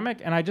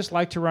 Dynamic, and I just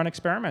like to run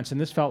experiments, and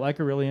this felt like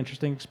a really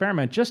interesting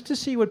experiment, just to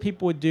see what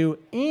people would do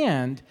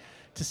and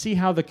to see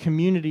how the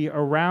community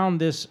around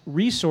this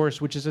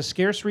resource, which is a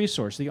scarce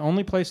resource, the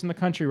only place in the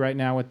country right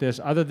now with this,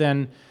 other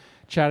than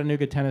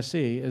Chattanooga,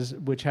 Tennessee,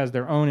 which has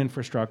their own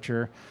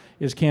infrastructure,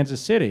 is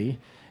Kansas City.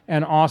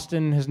 And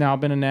Austin has now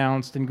been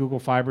announced, and Google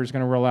Fiber is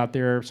going to roll out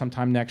there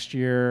sometime next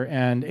year,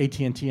 and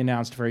AT&T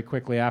announced very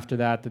quickly after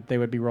that they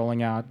would be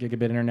rolling out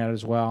gigabit internet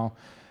as well.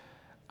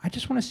 I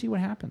just want to see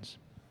what happens.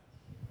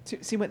 To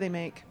see what they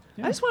make.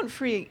 Yeah. I just want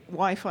free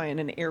Wi-Fi in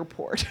an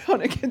airport on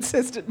a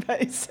consistent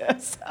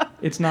basis.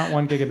 It's not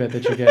 1 gigabit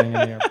that you're getting in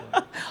the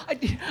airport.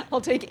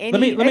 I'll take any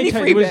Let me any tell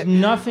free you, it was bit.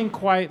 nothing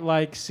quite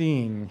like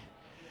seeing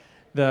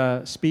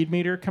the speed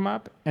meter come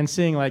up and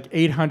seeing like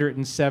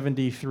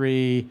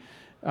 873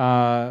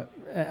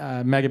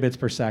 megabits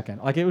per second.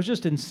 Like, it was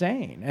just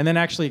insane. And then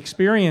actually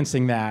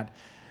experiencing that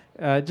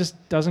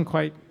just doesn't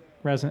quite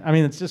resonant. I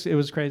mean, it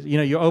was crazy.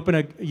 You open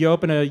a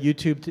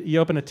YouTube, you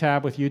open a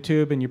tab with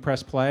YouTube and you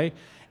press play,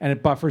 and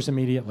it buffers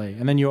immediately.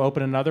 And then you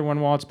open another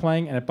one while it's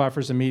playing, and it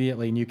buffers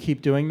immediately. And you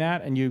keep doing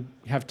that, and you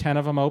have 10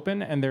 of them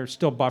open, and they're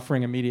still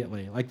buffering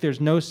immediately. Like there's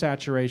no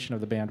saturation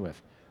of the bandwidth.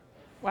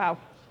 Wow.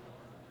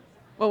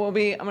 Well, I'm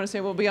going to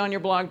say we'll be on your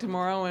blog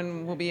tomorrow,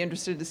 and we'll be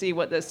interested to see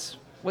what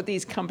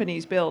these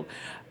companies build.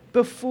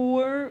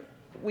 Before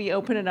we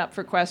open it up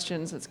for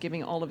questions, it's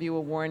giving all of you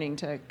a warning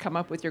to come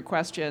up with your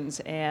questions,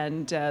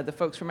 and the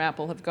folks from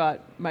Apple have got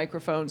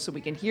microphones so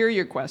we can hear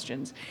your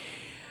questions.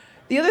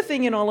 The other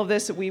thing in all of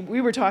this that we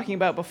were talking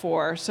about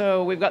before,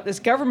 so we've got this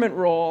government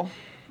role,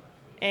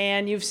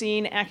 and you've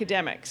seen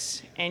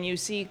academics, and you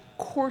see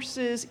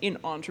courses in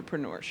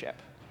entrepreneurship.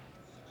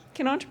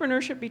 Can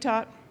entrepreneurship be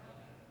taught?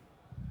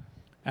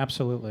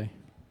 Absolutely.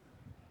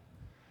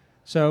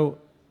 So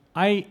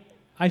I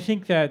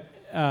think that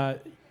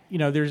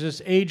there's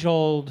this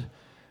age-old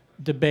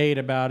debate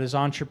about is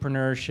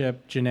entrepreneurship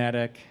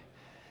genetic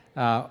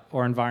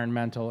or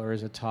environmental, or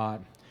is it taught?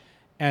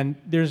 And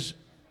there's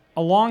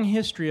a long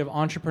history of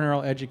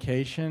entrepreneurial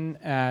education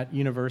at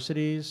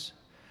universities,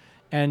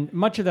 and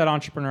much of that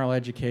entrepreneurial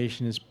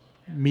education is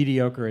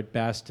mediocre at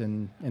best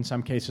and in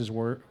some cases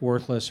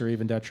worthless or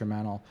even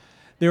detrimental.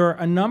 There are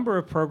a number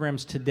of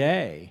programs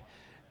today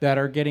that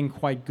are getting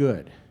quite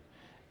good,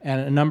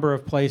 and a number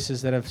of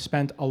places that have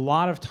spent a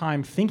lot of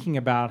time thinking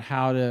about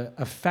how to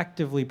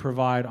effectively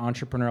provide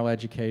entrepreneurial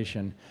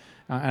education.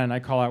 And I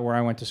call out where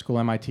I went to school,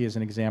 MIT, as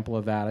an example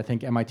of that. I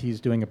think MIT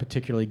is doing a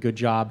particularly good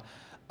job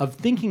of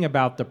thinking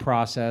about the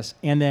process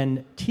and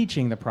then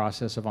teaching the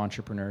process of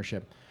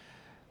entrepreneurship.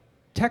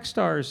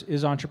 Techstars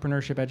is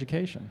entrepreneurship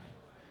education,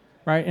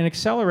 right? An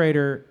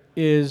accelerator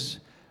is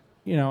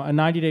a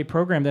 90-day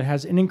program that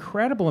has an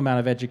incredible amount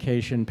of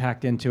education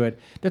packed into it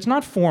that's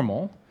not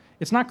formal,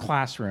 it's not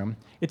classroom,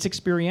 it's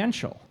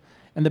experiential.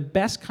 And the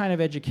best kind of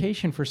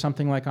education for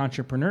something like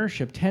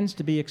entrepreneurship tends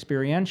to be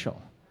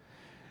experiential.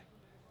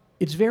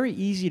 It's very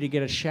easy to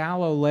get a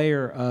shallow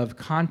layer of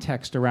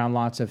context around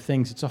lots of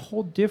things. It's a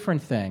whole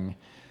different thing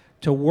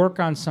to work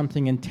on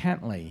something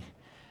intently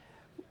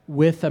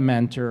with a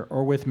mentor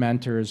or with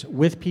mentors,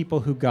 with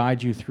people who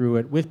guide you through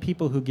it, with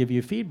people who give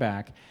you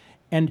feedback.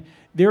 And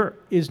there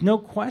is no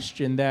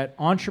question that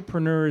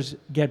entrepreneurs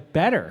get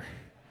better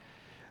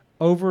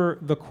over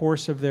the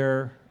course of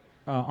their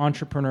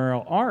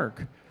entrepreneurial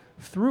arc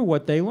through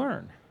what they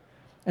learn.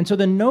 And so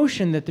the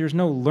notion that there's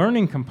no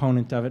learning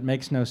component of it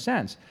makes no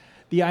sense.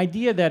 The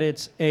idea that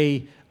it's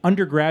a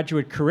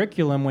undergraduate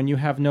curriculum when you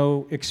have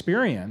no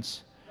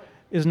experience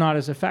is not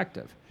as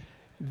effective.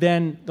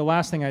 Then the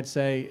last thing I'd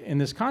say in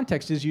this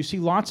context is you see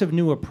lots of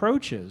new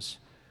approaches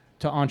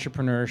to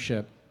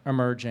entrepreneurship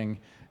emerging.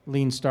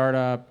 Lean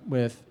Startup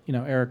with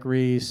Eric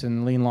Ries,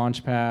 and Lean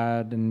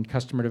Launchpad, and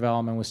customer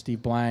development with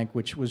Steve Blank,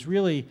 which was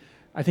really,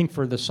 I think,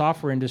 for the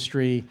software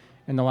industry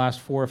in the last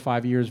 4 or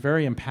 5 years,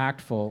 very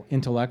impactful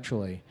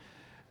intellectually.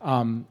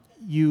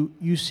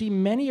 You see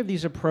many of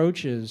these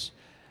approaches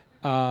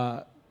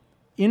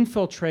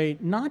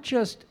infiltrate not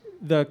just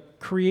the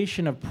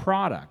creation of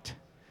product,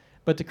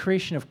 but the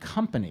creation of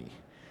company,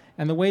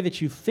 and the way that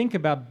you think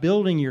about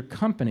building your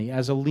company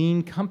as a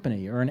lean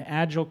company or an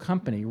agile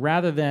company,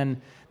 rather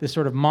than this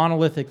sort of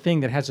monolithic thing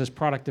that has this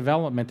product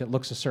development that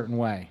looks a certain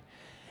way.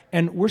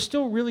 And we're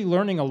still really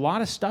learning a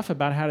lot of stuff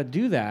about how to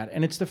do that,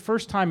 and it's the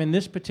first time in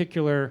this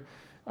particular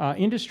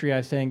industry,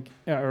 I think,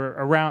 or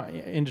around,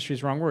 industry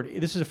is the wrong word,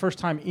 this is the first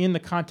time in the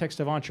context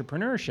of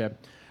entrepreneurship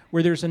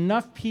where there's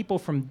enough people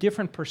from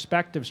different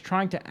perspectives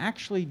trying to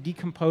actually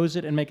decompose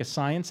it and make a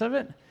science of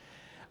it.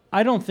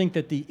 I don't think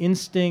that the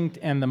instinct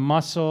and the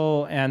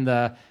muscle and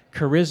the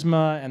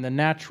charisma and the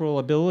natural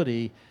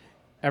ability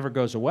ever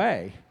goes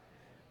away.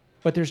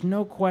 But there's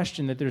no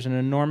question that there's an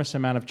enormous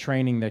amount of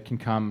training that can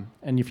come.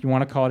 And if you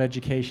want to call it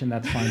education,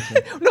 that's fine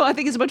too. No, I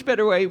think it's a much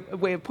better way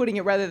of putting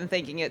it, rather than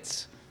thinking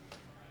it's,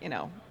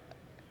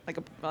 like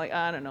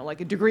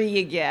a degree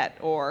you get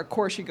or a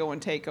course you go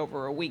and take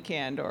over a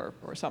weekend or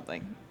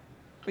something.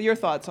 But your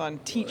thoughts on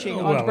teaching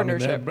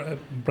entrepreneurship?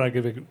 Brad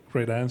gave a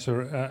great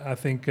answer. I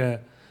think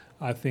that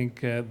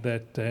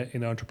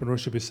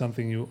entrepreneurship is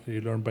something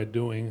you learn by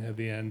doing at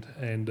the end,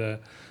 and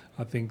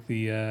I think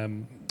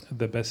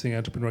the best thing an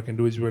entrepreneur can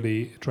do is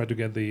really try to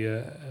get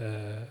the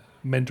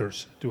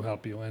mentors to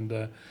help you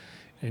and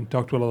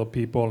talk to a lot of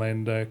people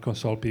and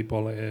consult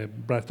people.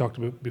 Brad talked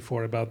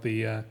before about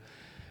the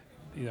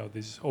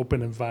these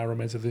open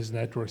environments of these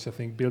networks. I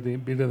think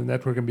building a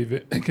network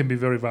can be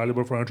very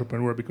valuable for an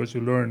entrepreneur, because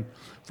you learn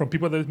from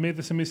people that have made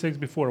the same mistakes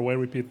before. Why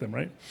repeat them,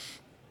 right?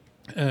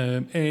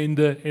 And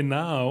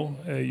now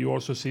you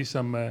also see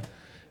some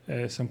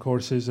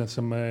courses and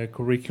some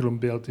curriculum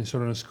built in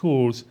certain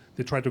schools.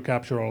 They try to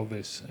capture all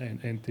this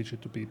and teach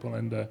it to people.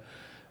 And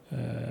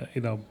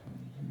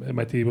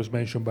MIT was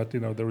mentioned, but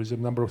there is a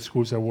number of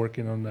schools that are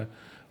working on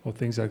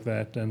things like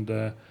that.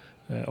 And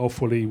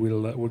hopefully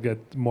we'll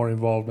get more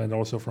involvement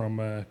also from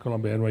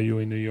Columbia,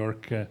 NYU in New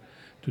York to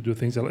do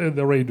things. They're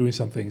already doing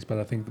some things, but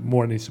I think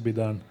more needs to be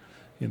done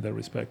in that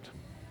respect.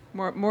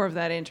 More of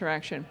that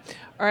interaction.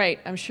 All right,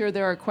 I'm sure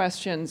there are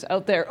questions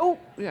out there. Oh,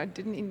 I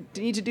didn't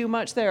need to do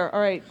much there.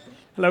 All right.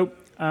 Hello.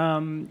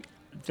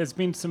 There's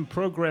been some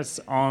progress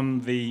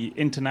on the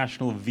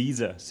international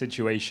visa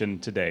situation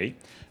today.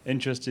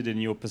 Interested in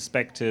your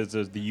perspectives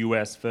of the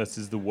US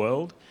versus the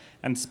world.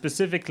 And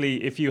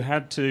specifically, if you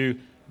had to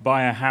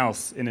buy a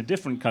house in a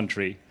different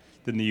country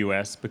than the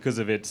US because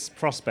of its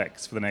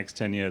prospects for the next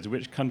 10 years,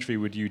 which country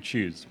would you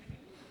choose?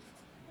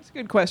 That's a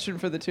good question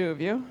for the two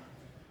of you.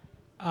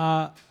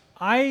 I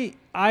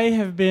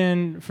have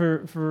been,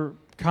 for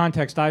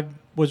context, I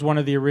was one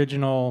of the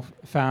original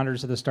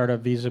founders of the Startup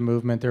Visa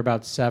movement. There are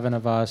about 7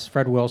 of us.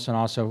 Fred Wilson,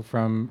 also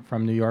from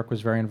New York,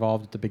 was very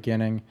involved at the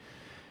beginning.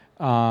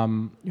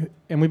 And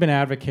we've been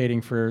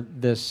advocating for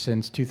this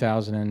since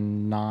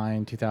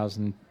 2009,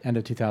 end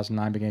of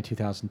 2009, beginning of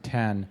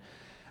 2010.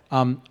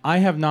 I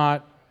have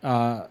not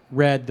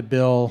read the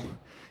bill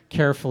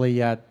carefully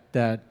yet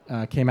that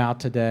came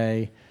out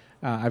today.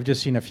 I've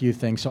just seen a few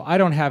things. So I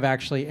don't have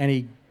actually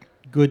any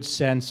good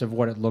sense of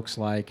what it looks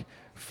like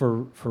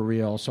for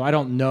real. So I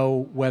don't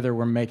know whether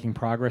we're making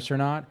progress or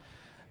not.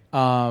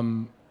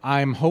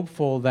 I'm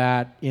hopeful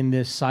that in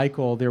this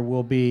cycle there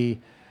will be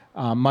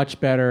much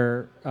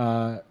better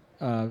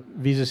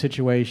visa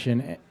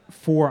situation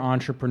for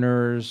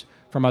entrepreneurs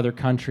from other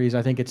countries.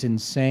 I think it's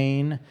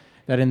insane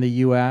that in the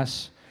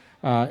U.S.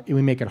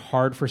 We make it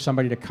hard for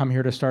somebody to come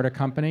here to start a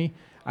company.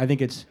 I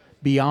think it's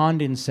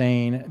beyond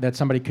insane that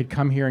somebody could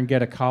come here and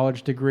get a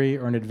college degree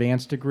or an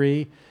advanced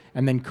degree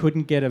and then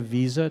couldn't get a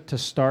visa to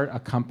start a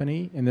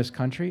company in this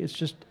country. It's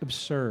just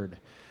absurd.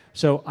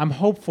 So I'm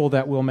hopeful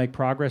that we'll make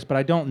progress, but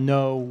I don't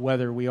know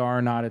whether we are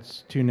or not.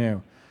 It's too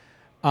new.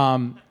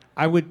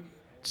 I would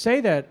say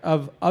that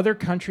of other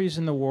countries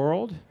in the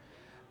world,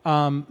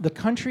 the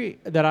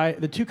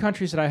two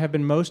countries that I have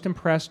been most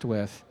impressed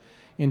with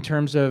in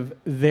terms of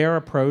their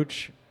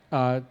approach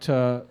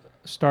to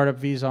startup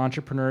visa,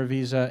 entrepreneur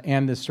visa,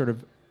 and this sort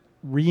of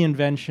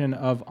reinvention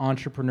of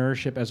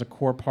entrepreneurship as a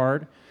core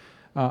part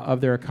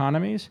of their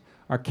economies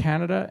are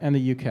Canada and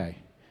the UK.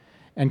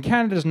 And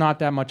Canada is not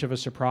that much of a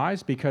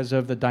surprise because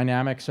of the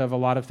dynamics of a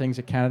lot of things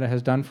that Canada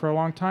has done for a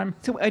long time.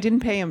 So I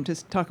didn't pay him to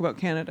talk about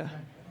Canada.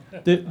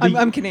 The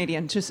I'm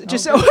Canadian, just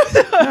so. No,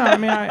 I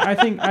mean,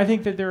 I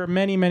think that there are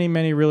many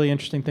really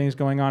interesting things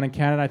going on in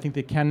Canada. I think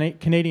the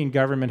Canadian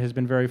government has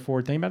been very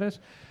forward-thinking about this.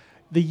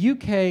 The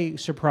UK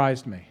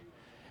surprised me.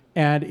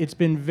 And it's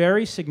been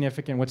very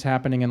significant what's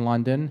happening in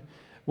London,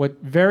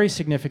 very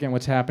significant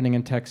what's happening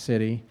in Tech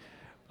City.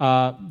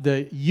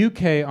 The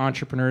UK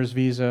entrepreneurs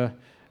visa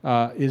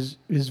is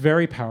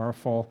very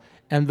powerful,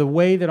 and the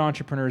way that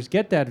entrepreneurs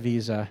get that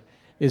visa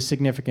is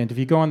significant. If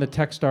you go on the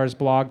Techstars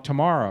blog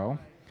tomorrow,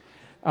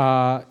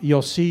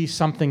 you'll see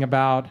something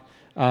about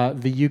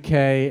the UK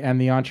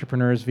and the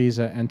entrepreneurs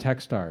visa and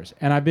Techstars.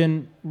 And I've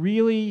been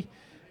really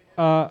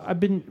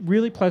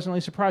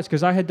pleasantly surprised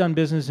because I had done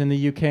business in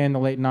the UK in the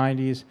late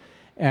 90s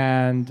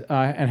and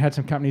had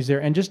some companies there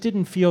and just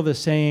didn't feel the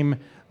same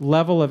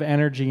level of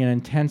energy and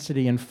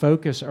intensity and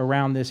focus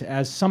around this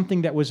as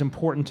something that was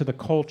important to the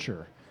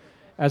culture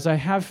as I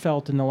have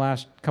felt in the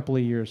last couple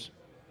of years.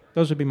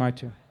 Those would be my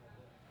two. I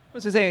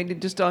was to say,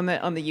 just on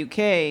the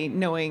UK,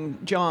 knowing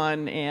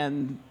John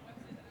and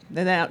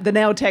the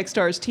now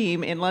Techstars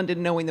team in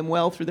London, knowing them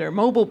well through their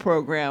mobile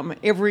program,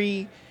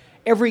 every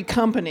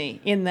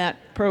company in that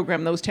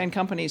program, those 10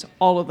 companies,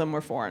 all of them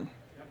were foreign.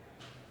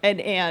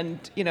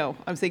 And you know,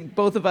 I'm thinking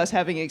both of us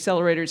having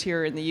accelerators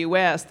here in the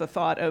US, the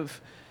thought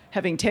of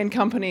having 10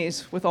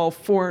 companies with all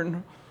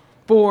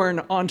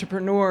foreign-born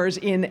entrepreneurs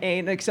in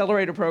an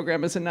accelerator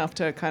program is enough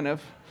to kind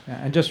of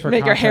and just for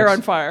make your hair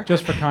on fire.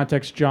 Just for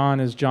context,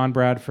 John is John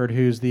Bradford,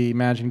 who's the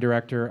managing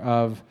director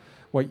of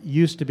what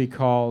used to be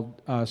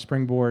called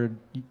Springboard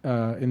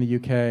in the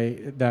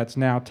UK, that's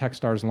now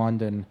Techstars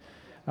London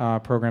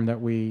program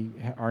that we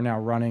are now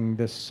running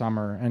this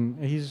summer.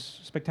 And he's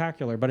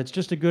spectacular, but it's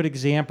just a good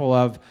example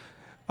of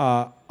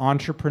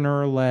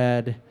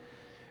entrepreneur-led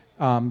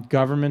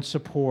government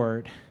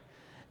support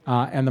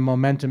and the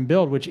momentum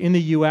build, which in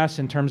the US,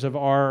 in terms of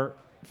our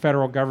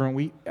federal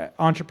government,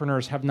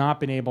 entrepreneurs have not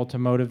been able to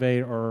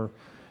motivate or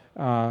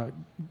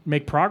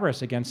make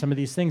progress against some of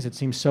these things that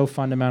seem so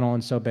fundamental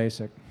and so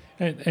basic.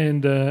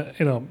 And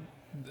you know,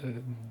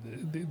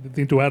 the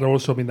thing to add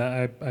also, I mean,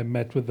 I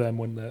met with them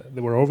when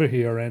they were over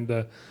here,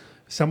 and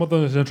some of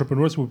those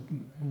entrepreneurs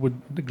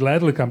would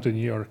gladly come to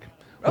New York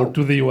or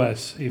to the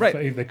US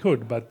if they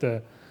could, but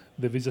the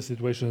visa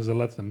situation doesn't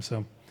let them.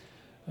 So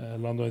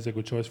London is a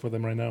good choice for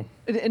them right now.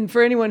 And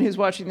for anyone who's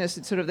watching this,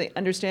 it's sort of they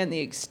understand the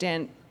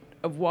extent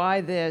of why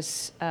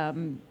this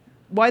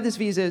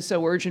visa is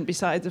so urgent,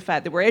 besides the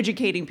fact that we're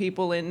educating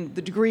people in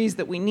the degrees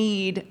that we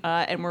need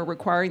and we're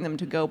requiring them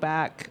to go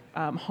back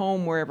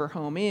home wherever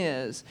home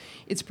is.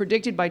 It's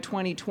predicted by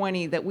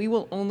 2020 that we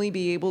will only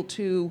be able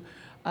to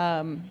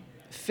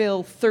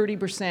fill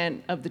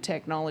 30% of the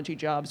technology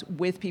jobs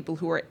with people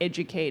who are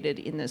educated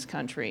in this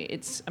country.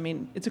 It's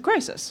a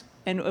crisis.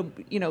 And,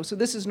 so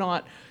this is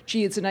not,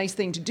 gee, it's a nice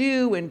thing to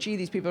do, and gee,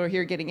 these people are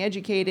here getting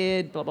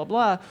educated, blah, blah,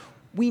 blah.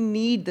 we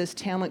need this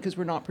talent because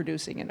we're not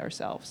producing it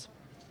ourselves.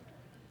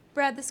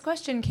 Brad, this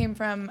question came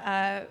from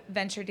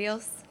Venture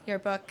Deals, your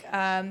book,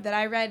 that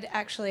I read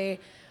actually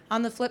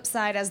on the flip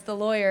side as the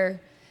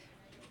lawyer,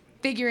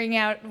 figuring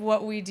out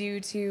what we do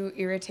to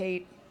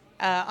irritate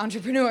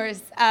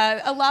entrepreneurs.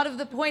 A lot of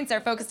the points are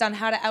focused on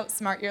how to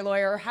outsmart your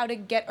lawyer or how to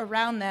get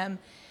around them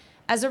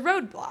as a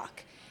roadblock.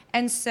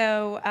 And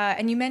so,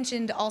 and you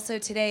mentioned also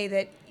today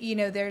that,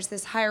 there's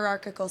this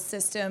hierarchical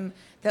system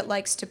that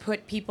likes to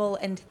put people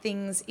and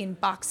things in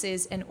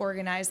boxes and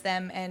organize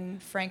them,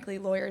 and frankly,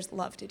 lawyers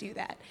love to do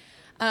that.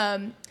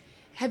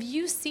 Have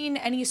you seen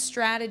any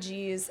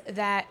strategies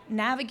that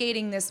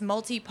navigating this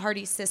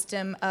multi-party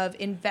system of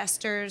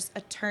investors,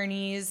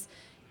 attorneys,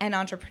 and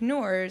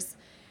entrepreneurs,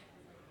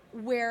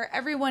 where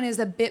everyone is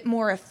a bit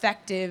more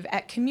effective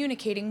at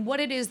communicating what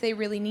it is they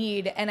really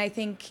need, and I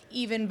think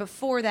even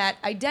before that,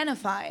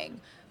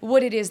 identifying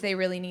what it is they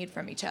really need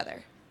from each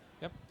other?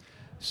 Yep.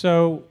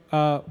 So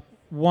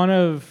one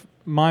of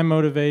my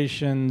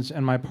motivations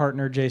and my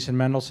partner Jason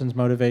Mendelson's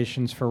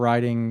motivations for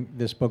writing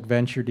this book,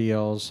 Venture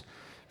Deals,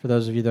 for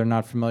those of you that are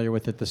not familiar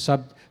with it,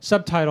 the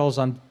subtitles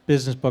on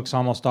business books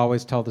almost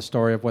always tell the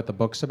story of what the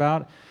book's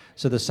about.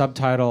 So the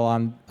subtitle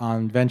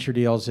on Venture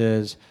Deals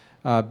is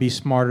Be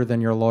Smarter Than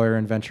Your Lawyer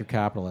and Venture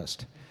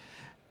Capitalist.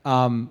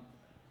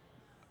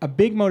 A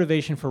big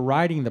motivation for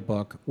writing the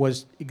book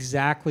was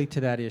exactly to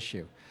that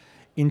issue.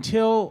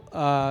 Until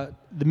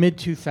the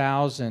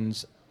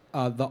mid-2000s,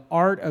 the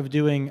art of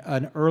doing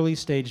an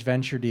early-stage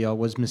venture deal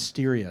was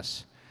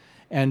mysterious.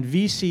 And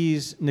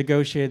VCs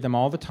negotiated them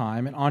all the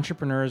time, and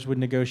entrepreneurs would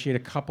negotiate a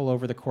couple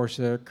over the course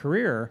of their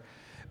career.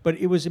 But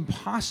it was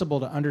impossible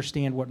to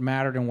understand what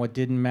mattered and what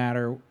didn't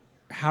matter,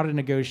 how to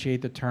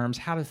negotiate the terms,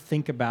 how to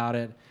think about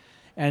it.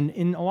 And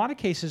in a lot of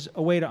cases,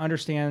 a way to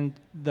understand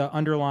the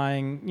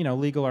underlying,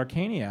 legal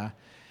arcana.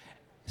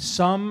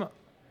 Some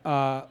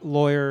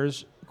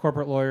lawyers,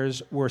 corporate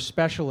lawyers, were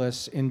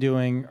specialists in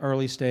doing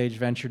early-stage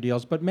venture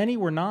deals, but many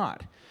were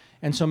not.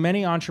 And so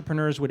many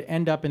entrepreneurs would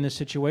end up in this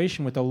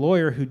situation with a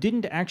lawyer who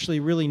didn't actually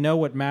really know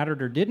what mattered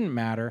or didn't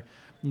matter,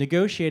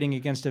 negotiating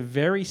against a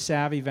very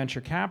savvy venture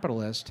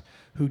capitalist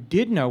who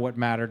did know what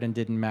mattered and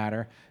didn't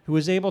matter, who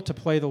was able to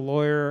play the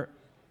lawyer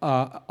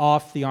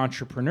off the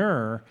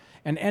entrepreneur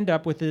and end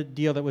up with a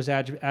deal that was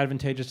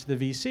advantageous to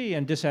the VC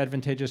and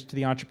disadvantageous to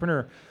the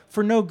entrepreneur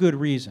for no good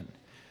reason.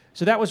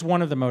 So that was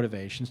one of the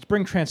motivations, to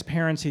bring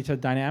transparency to the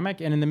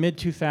dynamic. And in the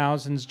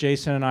mid-2000s,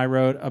 Jason and I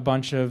wrote a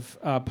bunch of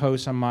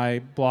posts on my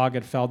blog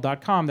at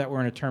Feld.com that were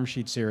in a term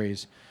sheet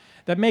series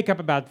that make up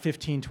about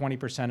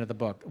 15-20% of the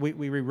book. We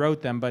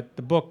rewrote them, but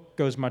the book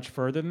goes much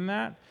further than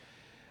that.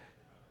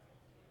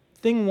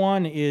 Thing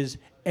one is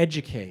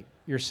educate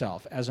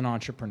yourself as an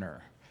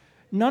entrepreneur.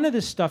 None of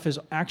this stuff is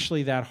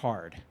actually that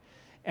hard.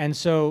 And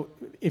so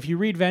if you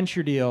read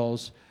Venture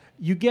Deals,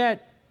 you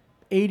get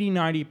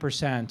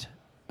 80-90%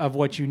 of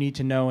what you need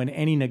to know in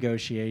any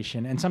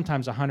negotiation, and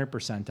sometimes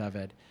 100% of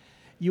it.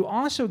 You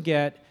also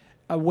get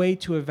a way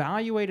to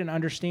evaluate and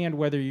understand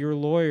whether your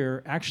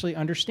lawyer actually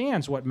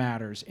understands what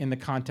matters in the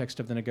context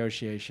of the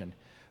negotiation.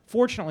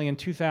 Fortunately, in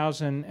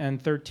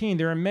 2013,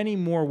 there are many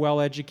more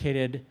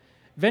well-educated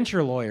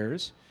venture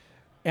lawyers,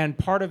 and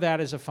part of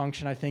that is a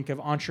function, I think, of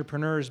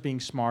entrepreneurs being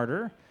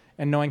smarter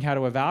and knowing how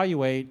to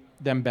evaluate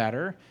them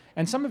better.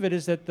 And some of it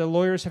is that the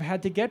lawyers have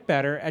had to get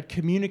better at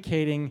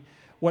communicating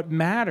what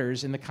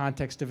matters in the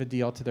context of a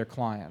deal to their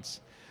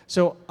clients.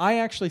 So I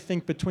actually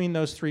think between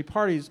those three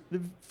parties,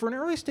 for an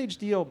early stage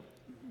deal,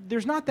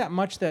 there's not that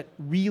much that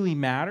really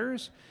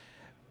matters,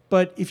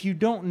 but if you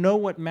don't know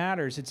what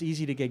matters, it's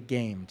easy to get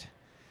gamed.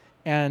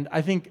 And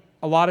I think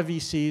a lot of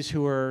VCs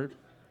who are,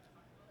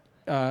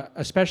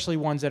 especially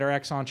ones that are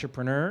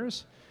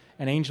ex-entrepreneurs,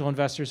 and angel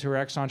investors who are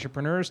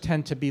ex-entrepreneurs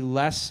tend to be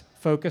less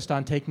focused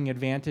on taking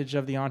advantage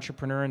of the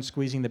entrepreneur and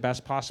squeezing the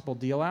best possible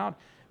deal out.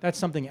 That's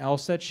something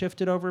else that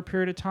shifted over a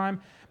period of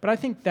time. But I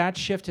think that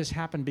shift has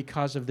happened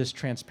because of this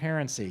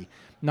transparency,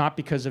 not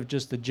because of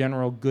just the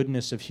general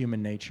goodness of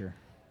human nature.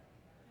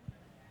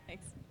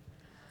 Thanks.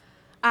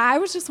 I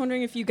was just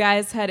wondering if you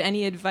guys had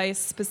any advice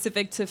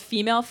specific to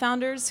female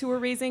founders who were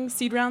raising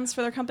seed rounds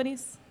for their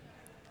companies?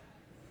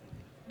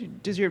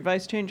 Does your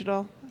advice change at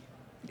all?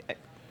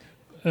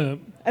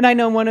 And I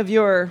know one of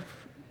your,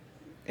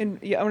 I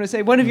want to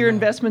say one of your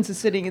investments is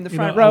sitting in the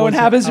front row and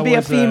happens to be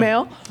a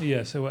female.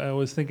 Yes, I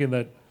was thinking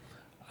that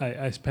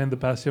I spent the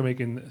past year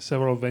making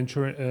several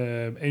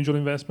venture angel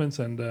investments,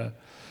 and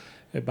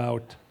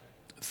about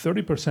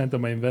 30%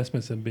 of my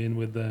investments have been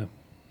with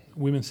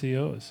women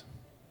CEOs.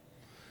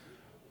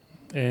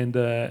 And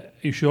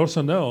you should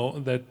also know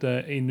that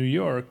in New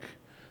York,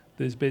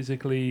 there's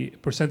basically,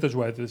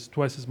 percentage-wise, there's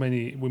twice as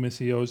many women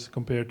CEOs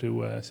compared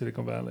to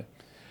Silicon Valley.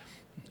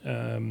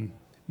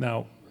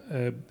 Now,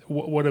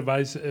 what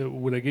advice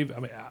would I give? I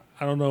mean,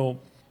 I don't know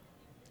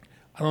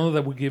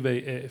that would give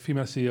a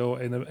female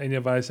CEO any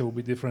advice that would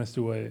be different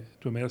to a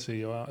male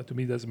CEO. To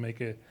me, it doesn't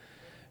make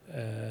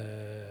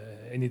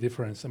any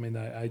difference. I mean,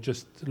 I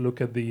just look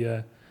at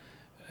the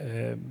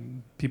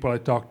people I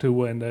talk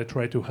to and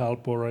try to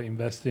help or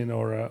invest in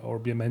or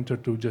be a mentor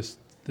to just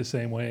the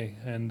same way.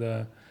 And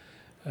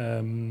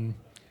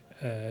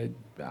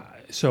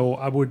so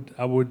I would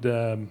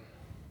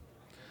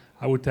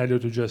tell you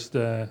to just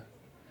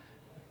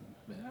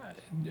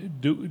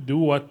do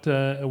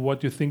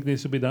what you think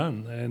needs to be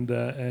done,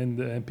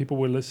 and people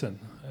will listen.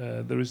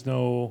 There is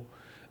no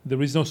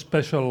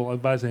special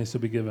advice that needs to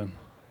be given.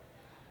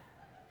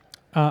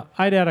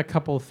 I'd add a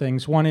couple of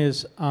things. One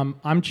is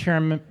I'm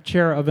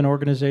chair of an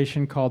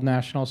organization called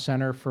National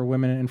Center for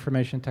Women in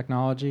Information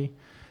Technology.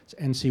 It's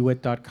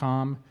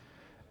ncwit.com.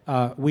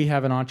 We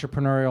have an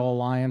entrepreneurial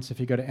alliance. If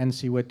you go to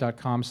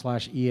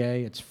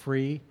ncwit.com/EA, it's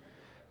free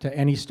to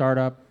any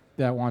startup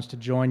that wants to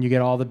join. You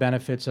get all the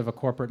benefits of a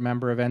corporate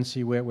member of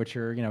NCWIT, which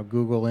are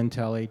Google,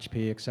 Intel,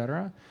 HP, et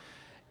cetera.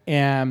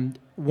 And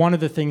one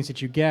of the things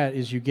that you get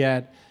is you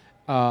get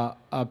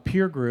a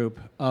peer group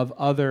of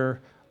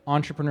other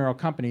entrepreneurial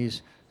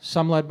companies,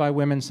 some led by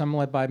women, some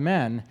led by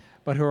men,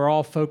 but who are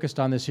all focused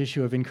on this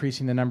issue of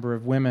increasing the number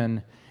of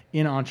women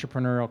in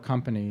entrepreneurial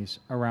companies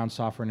around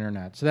software and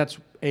internet. So that's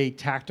a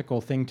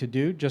tactical thing to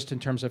do, just in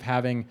terms of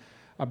having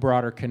a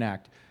broader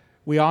connect.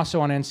 We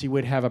also on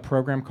NCWIT have a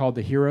program called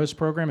the Heroes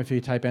Program. If you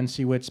type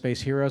NCWIT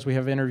space Heroes, we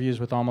have interviews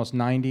with almost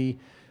 90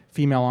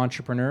 female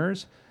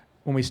entrepreneurs.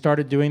 When we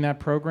started doing that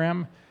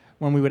program,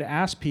 when we would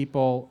ask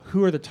people,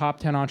 who are the top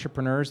 10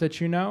 entrepreneurs that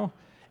you know,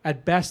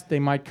 at best they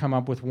might come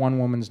up with one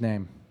woman's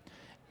name.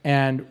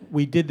 And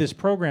we did this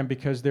program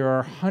because there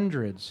are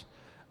hundreds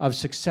of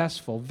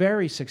successful,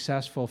 very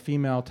successful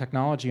female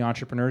technology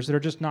entrepreneurs that are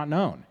just not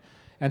known.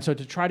 And so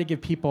to try to give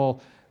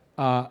people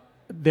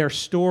their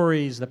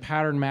stories, the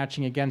pattern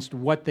matching against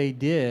what they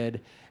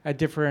did at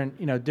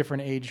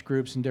different age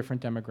groups and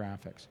different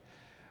demographics.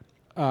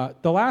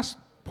 The last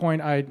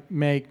point I'd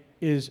make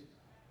is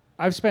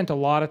I've spent a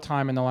lot of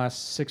time in the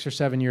last 6 or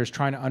 7 years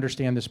trying to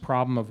understand this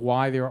problem of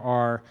why there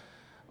are,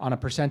 on a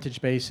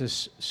percentage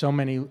basis, so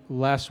many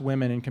less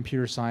women in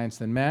computer science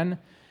than men,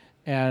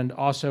 and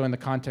also in the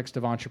context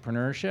of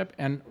entrepreneurship.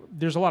 And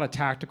there's a lot of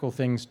tactical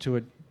things to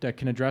it that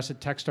can address it.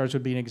 Techstars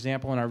would be an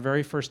example. In our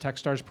very first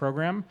Techstars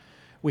program,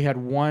 we had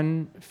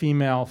one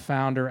female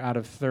founder out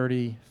of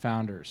 30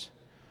 founders.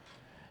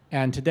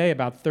 And today,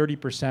 about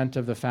 30%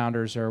 of the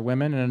founders are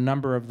women, and a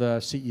number of the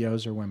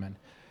CEOs are women.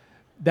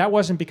 That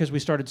wasn't because we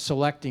started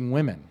selecting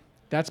women.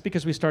 That's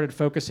because we started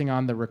focusing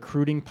on the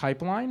recruiting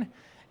pipeline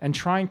and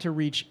trying to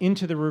reach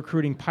into the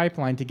recruiting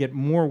pipeline to get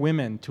more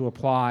women to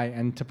apply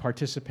and to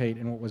participate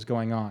in what was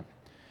going on.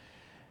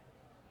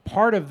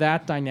 Part of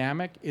that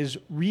dynamic is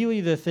really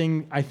the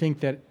thing I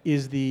think that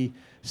is the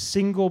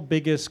single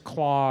biggest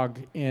clog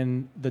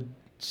in the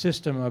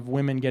system of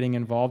women getting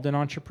involved in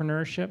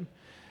entrepreneurship,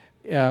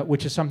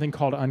 which is something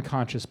called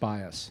unconscious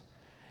bias.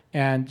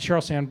 And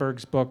Sheryl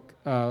Sandberg's book,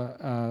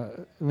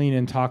 Lean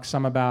In, talks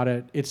some about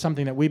it. It's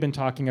something that we've been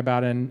talking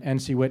about in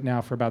NCWIT now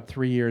for about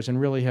 3 years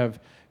and really have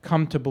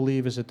come to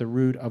believe is at the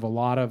root of a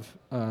lot of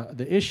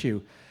the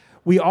issue.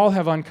 We all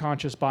have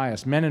unconscious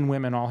bias. Men and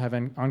women all have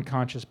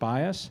unconscious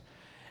bias.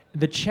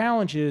 The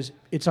challenge is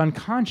it's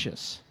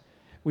unconscious.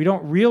 We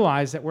don't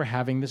realize that we're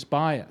having this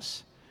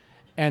bias.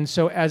 And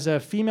so as a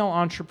female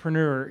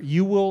entrepreneur,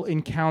 you will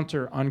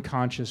encounter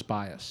unconscious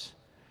bias.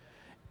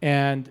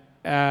 And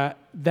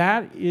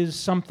that is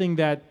something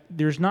that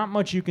there's not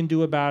much you can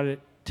do about it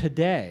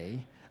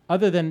today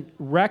other than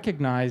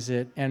recognize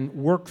it and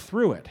work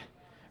through it,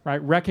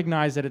 right?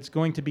 Recognize that it's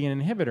going to be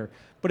an inhibitor,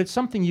 but it's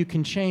something you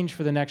can change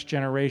for the next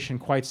generation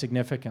quite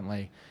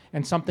significantly,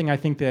 and something I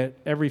think that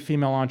every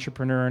female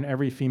entrepreneur and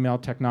every female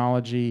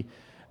technology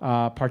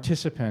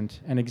participant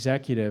and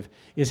executive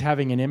is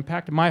having an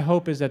impact. My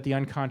hope is that the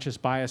unconscious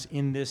bias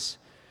in this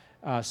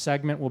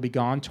segment will be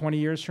gone 20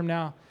 years from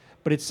now.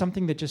 But it's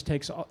something that just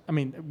takes,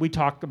 we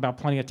talk about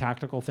plenty of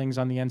tactical things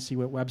on the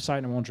NCWIT website,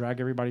 and I won't drag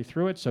everybody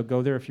through it, so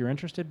go there if you're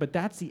interested. But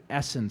that's the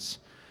essence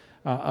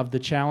of the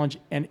challenge.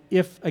 And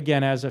if,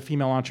 again, as a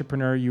female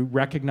entrepreneur, you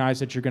recognize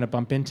that you're going to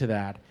bump into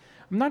that,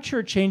 I'm not sure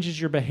it changes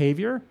your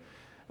behavior,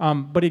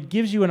 but it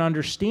gives you an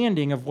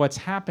understanding of what's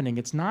happening.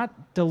 It's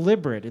not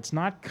deliberate. It's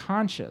not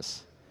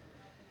conscious.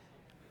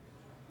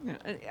 Yeah,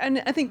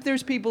 and I think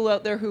there's people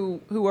out there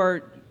who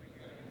are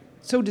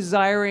so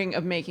desiring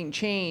of making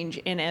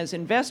change, and as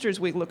investors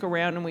we look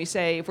around and we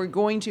say, if we're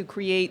going to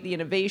create the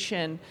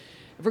innovation,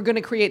 if we're going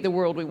to create the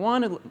world we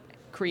want to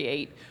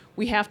create,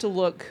 we have to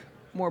look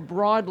more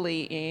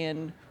broadly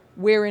in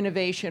where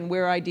innovation,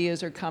 where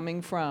ideas are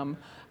coming from,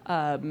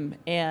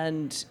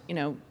 and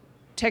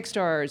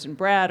Techstars and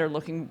Brad are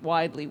looking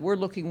widely. We're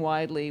looking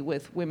widely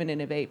with Women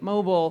Innovate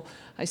Mobile.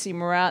 I see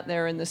Murat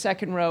there in the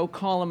second row,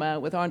 Colima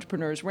with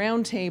Entrepreneurs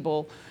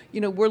Roundtable.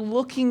 We're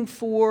looking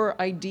for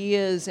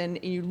ideas,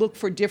 and you look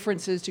for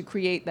differences to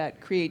create that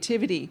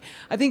creativity.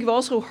 I think I've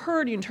also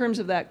heard in terms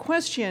of that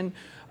question,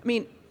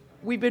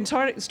 we've been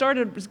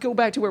started, go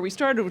back to where we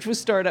started, which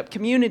was startup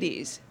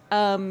communities.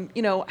 How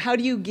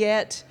do you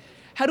get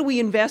how do we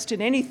invest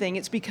in anything?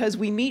 It's because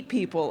we meet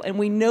people and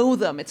we know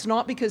them. It's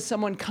not because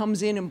someone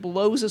comes in and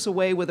blows us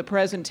away with a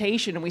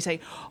presentation and we say,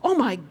 oh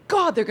my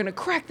God, they're going to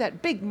crack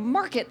that big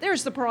market.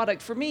 There's the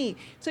product for me.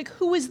 It's like,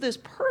 who is this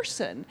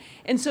person?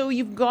 And so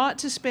you've got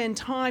to spend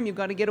time. You've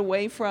got to get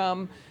away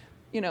from,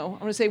 I'm going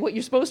to say what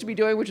you're supposed to be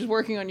doing, which is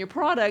working on your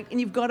product, and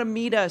you've got to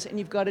meet us and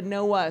you've got to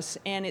know us.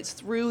 And it's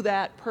through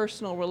that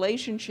personal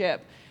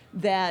relationship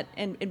that,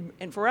 and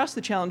for us,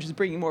 the challenge is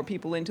bringing more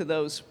people into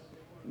those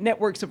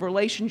networks of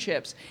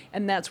relationships,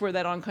 and that's where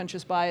that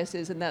unconscious bias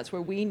is, and that's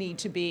where we need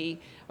to be.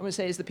 I'm going to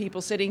say, as the people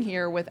sitting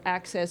here with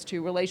access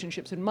to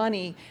relationships and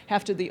money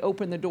have to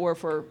open the door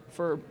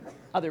for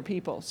other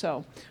people.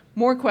 So,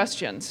 more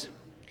questions.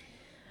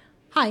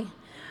 Hi.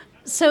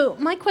 So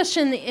my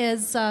question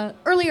is,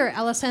 earlier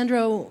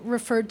Alessandro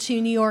referred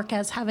to New York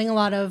as having a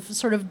lot of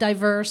sort of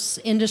diverse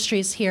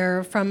industries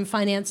here, from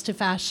finance to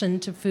fashion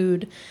to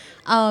food.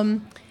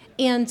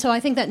 And so I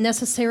think that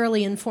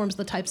necessarily informs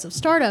the types of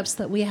startups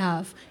that we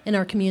have in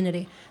our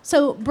community.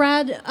 So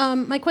Brad,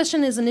 my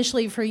question is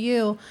initially for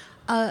you.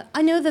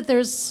 I know that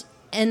there's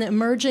an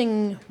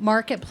emerging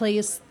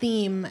marketplace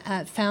theme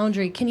at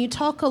Foundry. Can you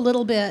talk a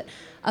little bit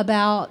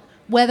about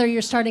whether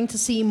you're starting to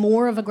see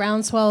more of a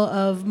groundswell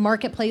of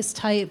marketplace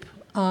type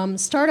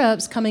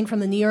startups coming from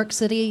the New York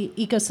City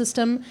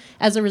ecosystem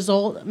as a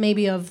result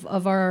maybe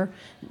of our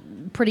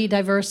pretty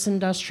diverse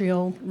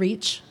industrial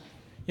reach?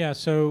 Yeah,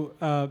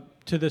 so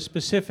to the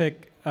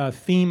specific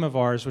theme of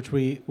ours, which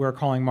we're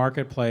calling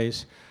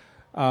Marketplace,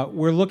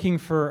 we're looking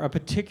for a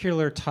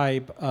particular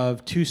type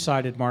of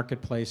two-sided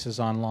marketplaces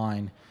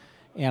online.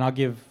 And I'll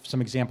give some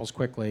examples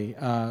quickly.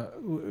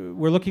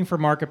 We're looking for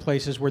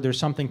marketplaces where there's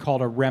something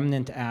called a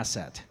remnant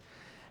asset.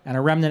 And a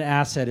remnant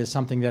asset is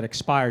something that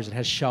expires. It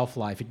has shelf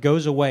life. It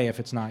goes away if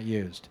it's not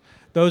used.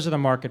 Those are the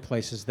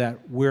marketplaces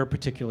that we're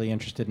particularly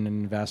interested in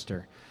an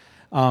investor.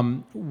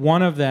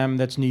 One of them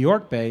that's New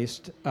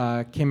York-based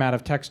came out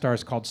of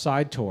Techstars called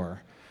SideTour,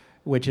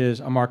 which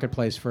is a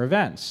marketplace for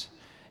events.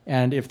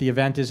 And if the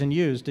event isn't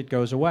used, it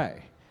goes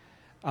away.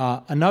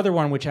 Another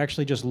one which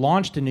actually just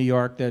launched in New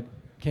York that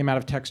came out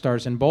of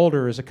Techstars in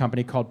Boulder is a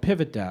company called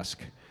Pivot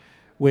Desk,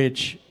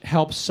 which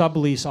helps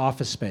sublease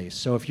office space.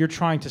 So if you're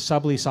trying to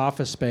sublease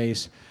office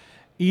space,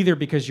 either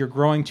because you're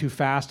growing too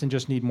fast and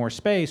just need more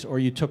space, or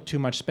you took too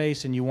much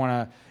space and you want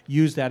to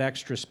use that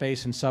extra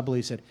space and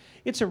sublease it,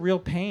 it's a real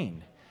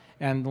pain.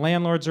 And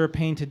landlords are a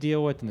pain to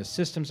deal with, and the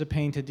system's a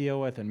pain to deal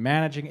with, and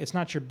managing, it's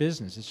not your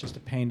business, it's just a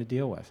pain to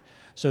deal with.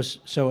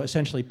 So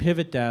essentially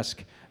Pivot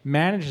Desk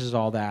manages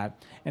all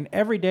that, and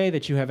every day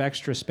that you have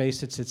extra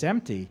space that sits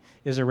empty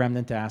is a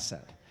remnant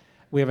asset.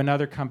 We have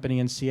another company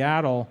in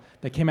Seattle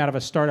that came out of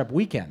a startup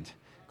weekend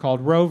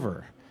called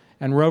Rover,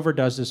 and Rover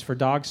does this for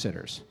dog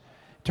sitters.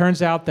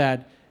 Turns out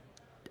that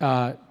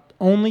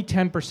only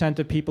 10%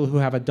 of people who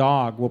have a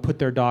dog will put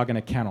their dog in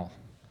a kennel.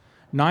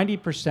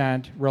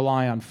 90%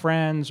 rely on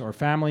friends or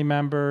family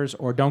members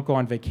or don't go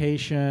on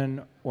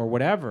vacation or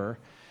whatever,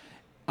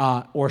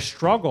 or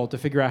struggle to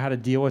figure out how to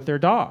deal with their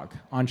dog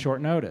on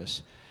short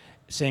notice.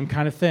 Same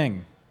kind of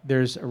thing.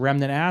 There's a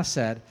remnant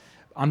asset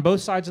on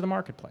both sides of the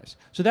marketplace.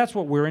 So that's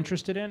what we're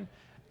interested in.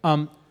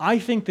 I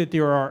think that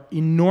there are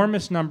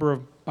enormous number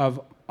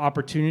of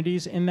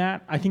opportunities in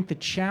that. I think the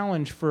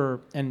challenge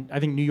and I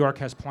think New York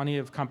has plenty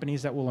of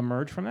companies that will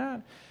emerge from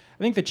that.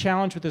 I think the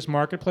challenge with this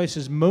marketplace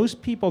is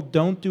most people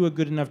don't do a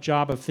good enough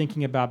job of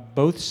thinking about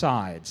both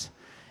sides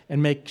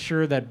and make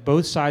sure that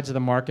both sides of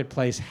the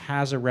marketplace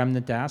has a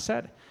remnant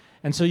asset.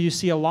 And so you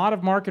see a lot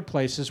of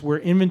marketplaces where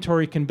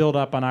inventory can build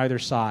up on either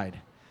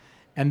side.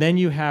 And then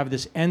you have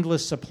this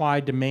endless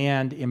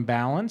supply-demand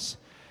imbalance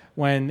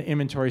when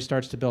inventory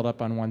starts to build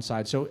up on one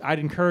side. So I'd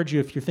encourage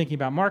you, if you're thinking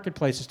about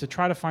marketplaces, to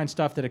try to find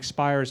stuff that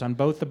expires on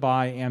both the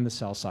buy and the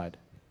sell side.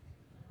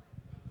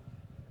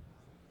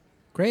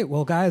 Great.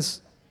 Well,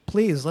 guys,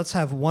 please, let's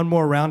have one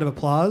more round of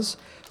applause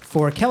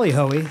for Kelly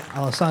Hoey,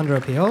 Alessandro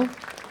Piol,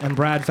 and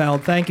Brad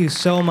Feld. Thank you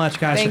so much,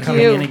 guys, for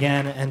coming in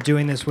again and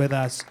doing this with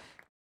us.